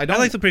prequels. I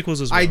like the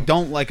prequels as well. I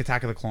don't like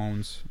Attack of the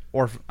Clones,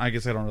 or I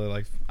guess I don't really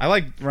like. I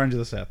like Revenge of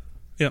the Sith.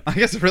 Yeah, I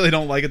guess I really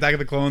don't like Attack of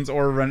the Clones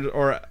or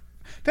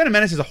Phantom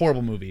Menace is a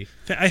horrible movie.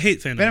 I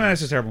hate Phantom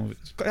Menace is a terrible movie.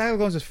 Attack of the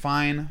Clones is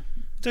fine.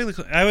 I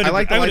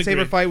like the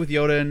lightsaber fight with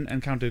Yoda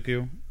and Count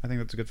Dooku. I think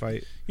that's a good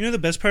fight. You know, the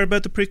best part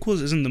about the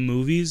prequels isn't the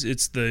movies;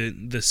 it's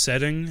the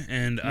setting,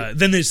 and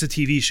then there's the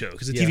TV show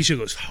because the TV show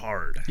goes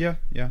hard. Yeah.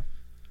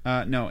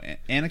 No,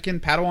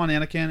 Padawan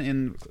Anakin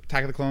in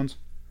Attack of the Clones,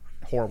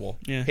 horrible.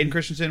 Yeah, Hayden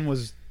Christensen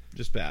was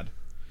just bad.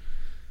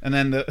 And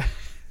then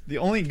the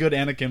only good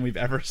Anakin we've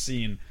ever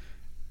seen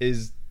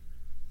is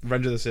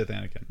Revenge of the Sith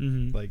Anakin.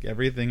 Mm-hmm. Like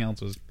everything else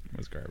was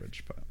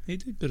garbage. But he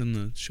did good in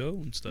the show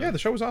and stuff. Yeah, the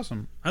show was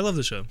awesome. I love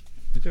the show.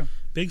 Me too.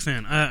 Big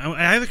fan.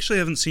 I actually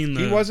haven't seen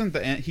the. He wasn't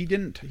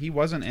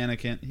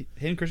Anakin.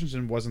 Hayden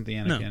Christensen wasn't the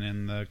Anakin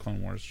in the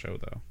Clone Wars show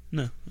though.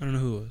 No, I don't know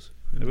who it was.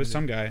 It was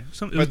some guy.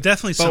 It was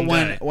definitely some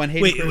guy.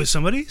 It was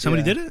somebody?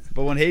 Somebody did it?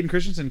 But when Hayden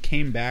Christensen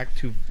came back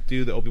to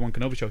do the Obi-Wan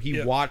Kenobi show,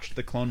 he watched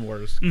the Clone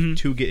Wars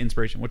to get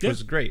inspiration, which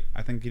was great.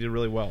 I think he did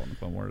really well in the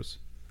Clone Wars.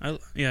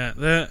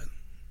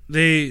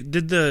 They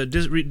did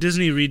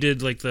Disney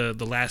redid like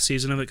the last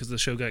season of it because the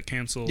show got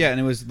canceled. Yeah, and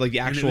it was like the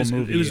actual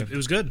movie. It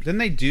was good. Didn't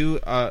they do?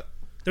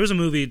 There was a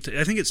movie.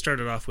 I think it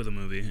started off with a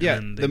movie. Yeah,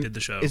 and then they did the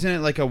show. Isn't it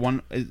like a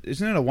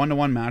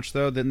 1-to-1 match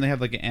though? Didn't they have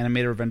like an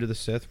animated Revenge of the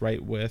Sith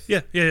right with?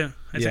 Yeah.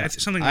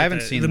 Something like I haven't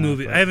that. seen the that,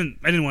 movie. but... I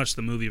didn't watch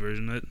the movie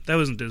version. That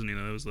wasn't Disney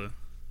though. That was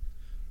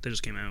they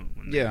just came out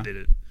when they did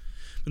it.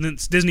 But then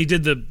Disney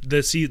did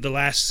the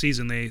last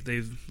season.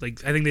 They've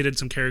like I think they did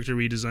some character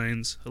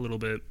redesigns a little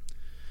bit.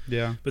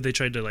 Yeah, but they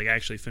tried to like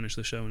actually finish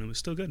the show and it was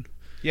still good.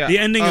 Yeah, the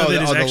ending of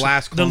it is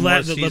actually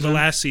the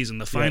last season,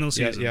 the final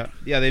season.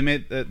 Yeah. They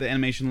made the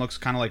animation looks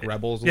kind of like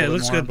Rebels. It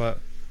looks good, but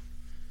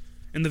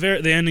and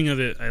the ending of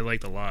it I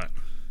liked a lot.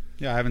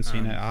 Yeah, I haven't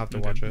seen it. I'll have to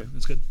watch it.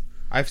 It's good.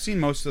 I've seen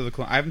most of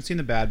the. I haven't seen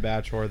the Bad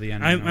Batch or the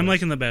end. I'm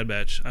liking the Bad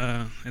Batch.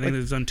 I think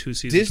they've done 2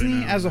 seasons. Disney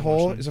right now. as a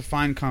whole is a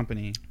fine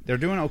company. They're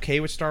doing okay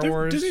with Star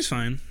Wars. Disney's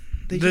fine.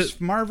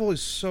 Marvel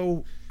is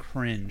so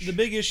cringe. The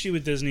big issue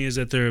with Disney is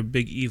that they're a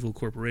big evil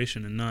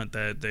corporation, and not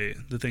that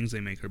the things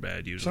they make are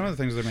bad. Usually, some of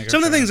the things they make.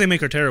 Some of the things they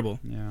make are terrible.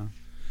 Yeah.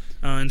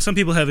 And some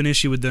people have an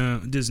issue with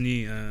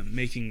Disney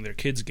making their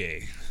kids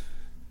gay.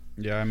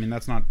 Yeah, I mean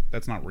that's not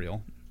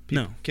real.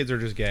 No, kids are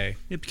just gay.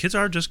 Yeah, kids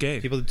are just gay.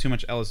 People do too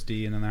much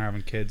LSD and then they're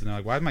having kids and they're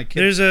like, "Why is my kid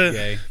gay?" There's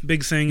a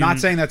big thing. Not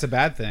saying that's a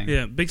bad thing.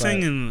 Yeah, big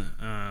thing in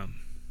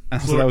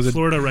Florida,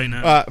 Florida right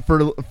now.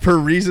 For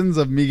reasons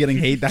of me getting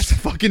hate, that's a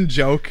fucking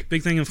joke.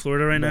 Big thing in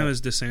Florida right now is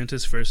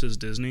DeSantis versus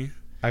Disney.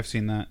 I've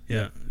seen that.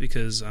 Yeah,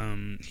 because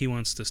he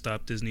wants to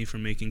stop Disney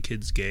from making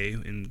kids gay,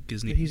 and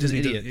Disney. He's an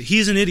idiot.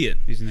 He's an idiot.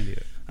 He's an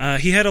idiot.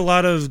 He had a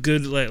lot of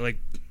good like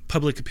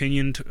public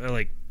opinion,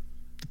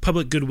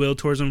 public goodwill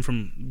towards him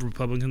from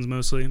Republicans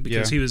mostly,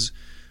 because he was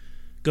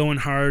going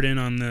hard in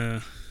on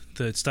the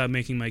stop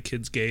making my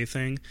kids gay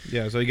thing.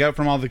 Yeah, so you got it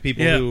from all the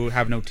people who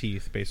have no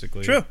teeth,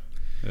 basically. True.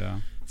 Yeah.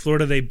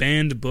 Florida, they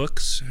banned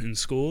books in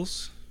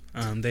schools.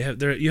 You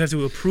have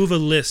to approve a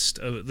list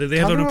of. They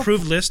have an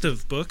approved list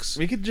of books.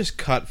 We could just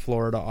cut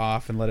Florida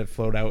off and let it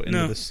float out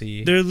into the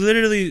sea. They're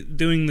literally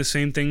doing the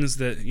same things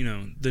that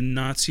the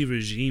Nazi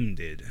regime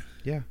did.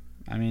 Yeah,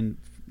 I mean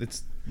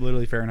it's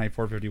literally Fahrenheit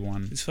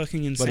 451. It's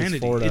fucking insanity. But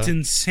it's Florida. It's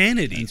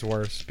insanity. And it's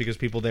worse because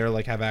people there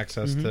have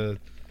access to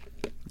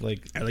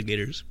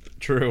alligators.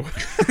 True.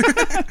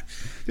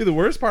 Dude, the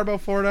worst part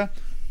about Florida,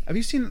 have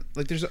you seen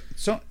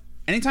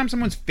anytime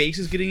someone's face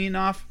is getting eaten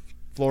off,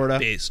 Florida.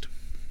 Based.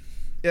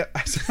 Yeah,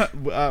 I saw,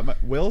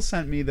 Will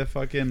sent me the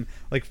fucking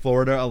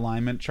Florida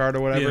alignment chart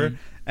or whatever,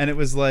 and it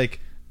was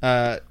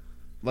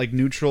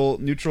neutral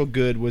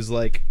good was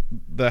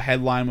the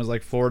headline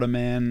was Florida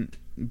man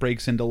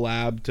breaks into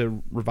lab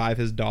to revive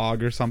his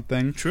dog or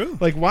something. True.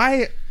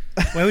 Why?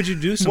 Why would you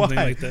do something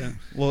like that?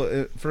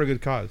 Well, for a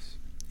good cause.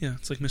 Yeah,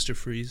 it's like Mr.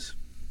 Freeze.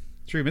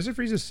 True, Mr.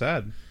 Freeze is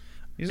sad.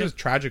 He has a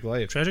tragic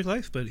life. Tragic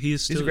life, but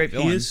he's a great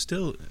villain. He is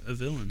still a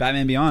villain.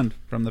 Batman Beyond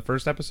from the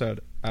first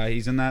episode.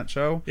 He's in that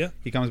show. Yeah.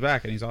 He comes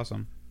back and he's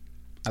awesome.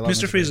 I love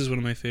Mr. Freeze is one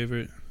of my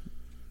favorite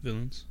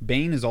villains.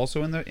 Bane is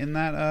also in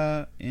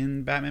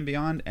Batman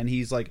Beyond, and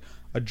he's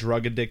a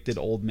drug addicted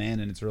old man,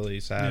 and it's really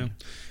sad. Yeah.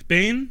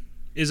 Bane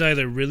is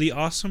either really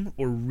awesome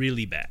or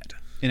really bad.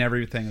 In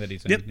everything that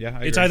he's in. Yep. Yeah,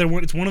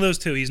 it's one of those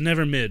two. He's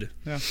never mid.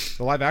 Yeah.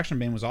 The live action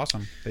Bane was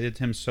awesome. They did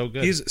him so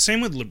good. He's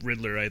same with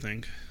Riddler, I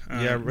think.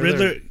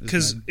 Riddler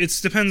because it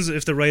depends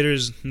if the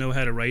writers know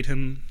how to write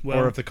him well,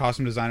 or if the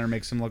costume designer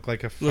makes him look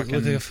like a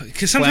fucking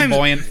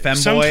flamboyant femboy.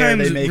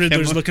 Sometimes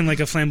Riddler's looking like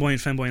a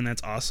flamboyant femboy, and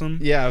that's awesome.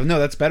 Yeah, no,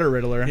 that's better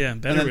Riddler. Yeah,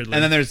 better Riddler.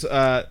 And then there's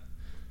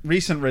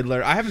recent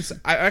Riddler. I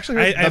actually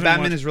heard the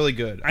Batman is really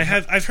good.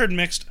 I've heard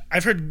mixed.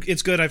 I've heard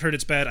it's good. I've heard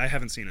it's bad. I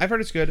haven't seen it. I've heard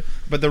it's good,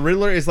 but the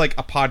Riddler is like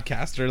a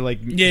podcaster.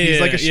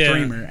 He's like a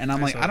streamer, and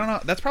I'm I don't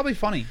know. That's probably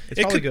funny.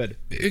 It's probably good.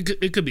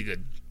 It could be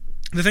good.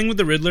 The thing with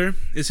the Riddler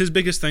is his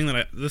biggest thing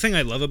the thing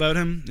I love about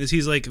him is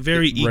he's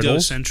very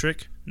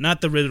egocentric.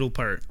 Not the riddle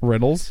part.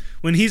 Riddles?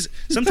 When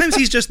sometimes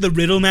he's just the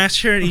riddle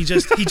master, and he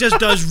just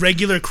does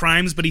regular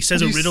crimes, but he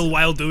says a riddle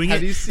while doing it.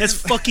 That's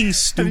fucking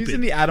stupid. Have you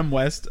seen the Adam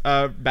West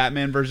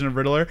Batman version of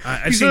Riddler?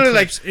 I've seen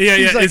clips.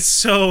 It's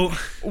so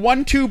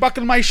 1-2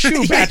 buckle my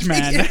shoe,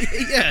 Batman.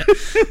 Yeah.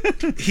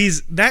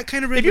 He's that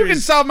kind of Riddler. If you can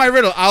solve my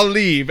riddle, I'll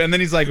leave. And then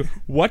he's like,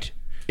 what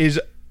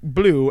is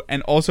blue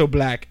and also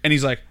black? And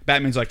he's like,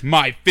 Batman's like,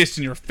 my fist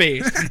in your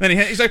face. And then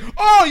he's like,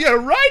 oh, you're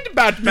right,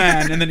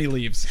 Batman. And then he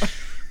leaves.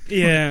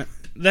 Yeah.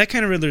 That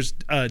kind of Riddler's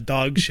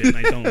dog shit, and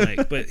I don't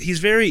like. But he's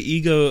very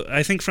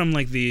I think from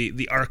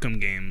the Arkham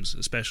games,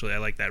 especially, I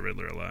like that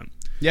Riddler a lot.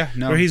 Yeah,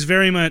 no. Where he's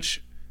very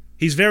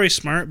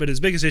smart, but his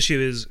biggest issue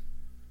is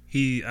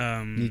he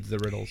needs the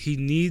riddles. He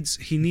needs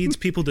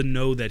people to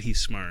know that he's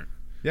smart.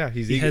 Yeah,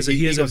 he has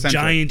a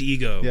giant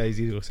ego. Yeah,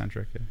 he's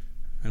egocentric. Yeah.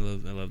 I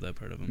love that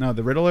part of him. No,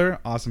 the Riddler,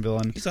 awesome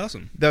villain. He's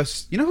awesome.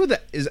 You know who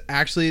is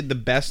actually the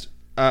best,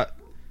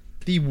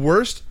 the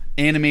worst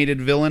animated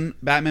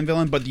Batman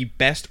villain, but the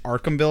best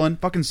Arkham villain?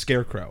 Fucking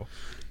Scarecrow.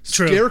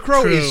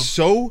 Scarecrow is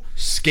so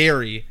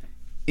scary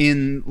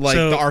in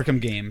the Arkham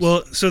games.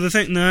 Well, so the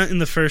thing, not in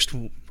the first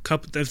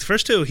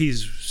two,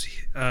 he's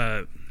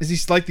is he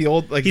like the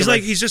old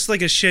he's just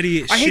like a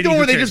shitty. I hate the one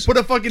where they just put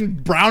a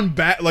fucking brown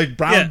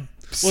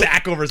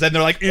sack over his head. And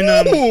they're like, in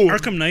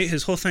Arkham Knight,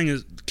 his whole thing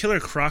is Killer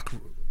Croc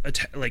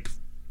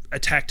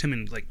attacked him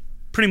and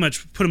pretty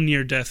much put him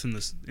near death in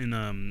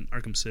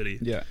Arkham City.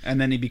 Yeah, and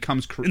then he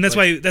becomes and that's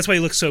why he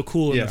looks so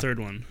cool in the third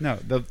one. No,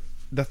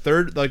 the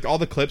third, all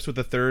the clips with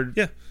the third,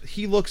 yeah,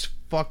 he looks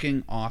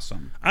fucking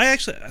awesome.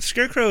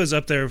 Scarecrow is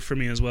up there for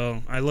me as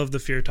well. I love the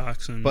fear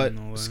toxin. But and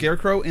all that.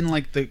 Scarecrow in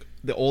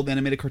the old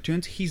animated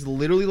cartoons, he's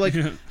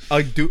literally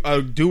a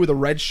dude with a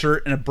red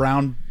shirt and a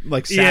brown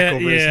sack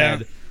over his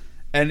head,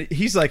 and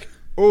he's like,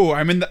 oh,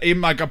 I'm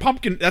in like a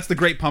pumpkin. That's the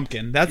Great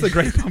Pumpkin. That's the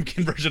Great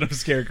Pumpkin version of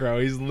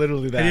Scarecrow. He's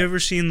literally that. Have you ever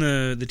seen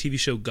the TV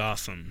show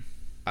Gotham?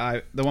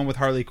 The one with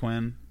Harley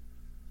Quinn.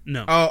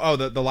 No. Oh,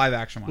 the live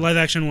action one. Live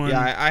action one.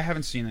 Yeah, I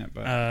haven't seen it,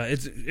 but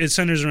it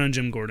centers around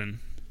Jim Gordon.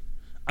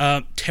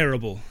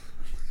 Terrible.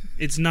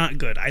 It's not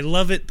good. I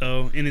love it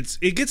though, and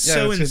it gets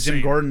so insane.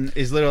 Jim Gordon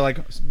is literally like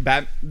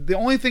the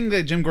only thing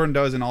that Jim Gordon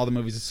does in all the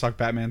movies is suck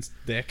Batman's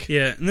dick.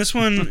 Yeah, and this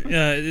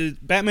one,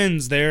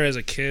 Batman's there as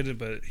a kid,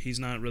 but he's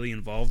not really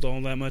involved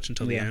all that much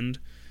until the end.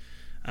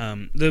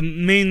 The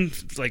main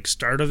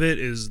start of it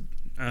is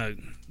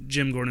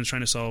Jim Gordon's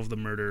trying to solve the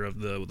murder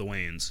of the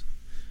Waynes.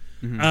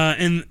 Mm-hmm.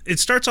 And it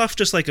starts off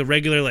just like a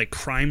regular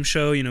crime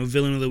show,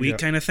 villain of the week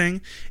kind of thing,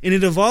 and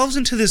it evolves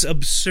into this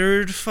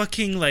absurd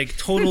fucking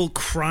total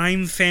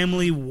crime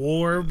family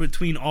war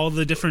between all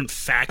the different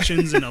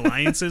factions and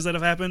alliances that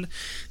have happened.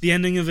 The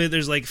ending of it,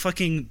 there's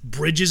fucking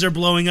bridges are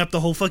blowing up, the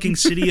whole fucking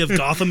city of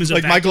Gotham is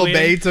evacuated. Michael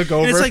Bay took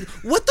over. And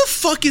it's what the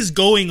fuck is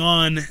going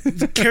on?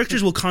 The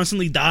characters will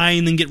constantly die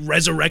and then get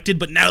resurrected,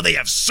 but now they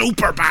have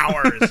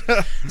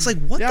superpowers. It's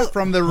what? Yeah,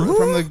 from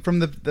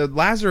the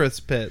Lazarus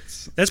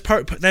pits.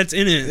 That's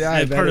in it.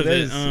 Yeah, part of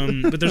it.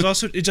 But there's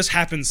also it just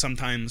happens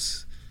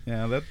sometimes.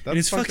 Yeah, that's and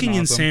it's fucking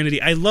awesome.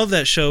 insanity. I love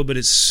that show, but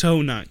it's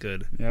so not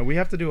good. Yeah, we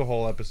have to do a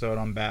whole episode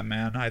on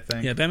Batman, I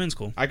think. Yeah, Batman's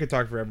cool. I could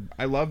talk forever.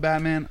 I love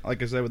Batman,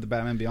 like I said, with the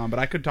Batman Beyond, but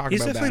I could talk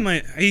he's about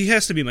definitely Batman. He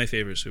has to be my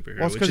favorite superhero.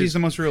 Well, it's because he's the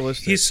most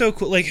realistic. He's so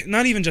cool.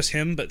 Not even just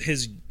him, but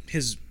his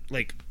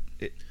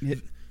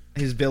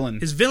villain.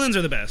 His villains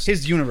are the best.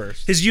 His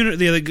universe.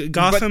 The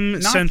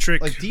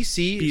Gotham-centric.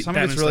 DC, some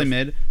of it's really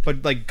mid,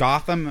 but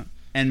Gotham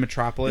and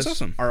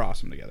Metropolis are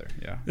awesome together.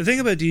 Yeah. The thing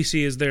about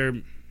DC is their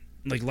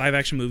live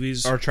action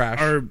movies are trash.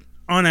 Are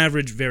on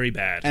average very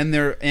bad. And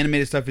their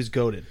animated stuff is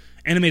goated.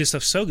 Animated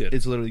stuff's so good.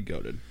 It's literally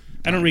goated.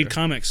 I don't read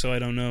comics, so I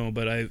don't know,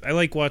 but I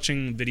like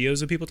watching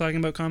videos of people talking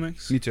about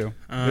comics. Me too.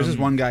 There's this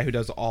one guy who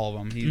does all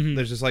of them.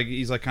 There's just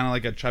he's kind of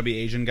like a chubby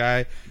Asian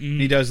guy.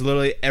 He does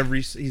literally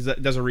he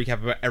does a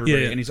recap about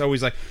everybody, and he's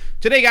always like,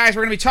 "Today, guys,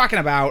 we're going to be talking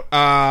about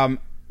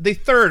the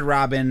third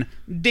Robin,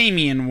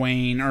 Damian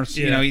Wayne," or he's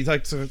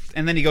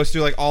and then he goes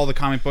through all the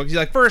comic books.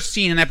 He's first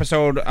seen in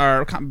episode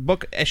or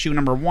book issue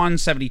number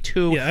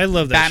 172. Yeah, I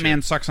love that. Batman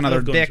shit. sucks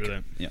another dick.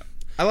 Yeah,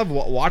 I love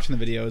watching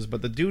the videos,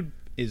 but the dude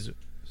is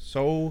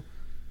so.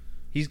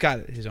 He's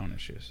got his own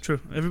issues. True,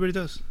 everybody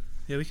does.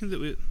 Yeah, we can do.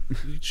 We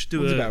should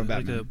do a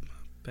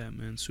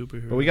Batman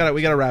superhero. But we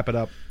gotta wrap it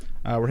up.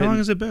 How long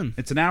has it been?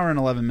 It's an hour and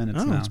 11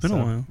 minutes now. It's been a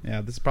while.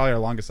 Yeah, this is probably our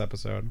longest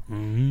episode.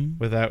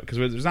 Because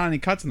there's not any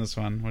cuts in this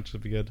one, which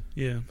would be good.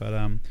 Yeah. But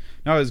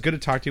no, it was good to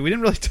talk to you. We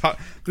didn't really talk.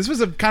 This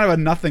was a kind of a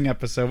nothing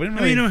episode. We didn't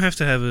really. You don't have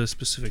to have a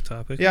specific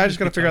topic. Yeah, I just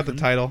got to figure out the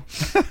title.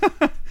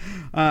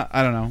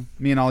 I don't know.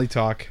 Me and Ollie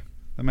talk.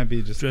 That might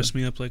be just dress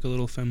me up like a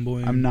little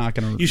femboy. I'm not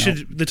gonna.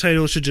 The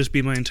title should just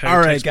be my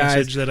entire text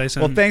message that I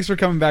sent. Well, thanks for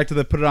coming back to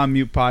the Put It On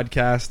Mute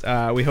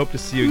podcast. We hope to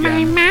see you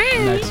again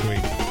next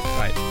week.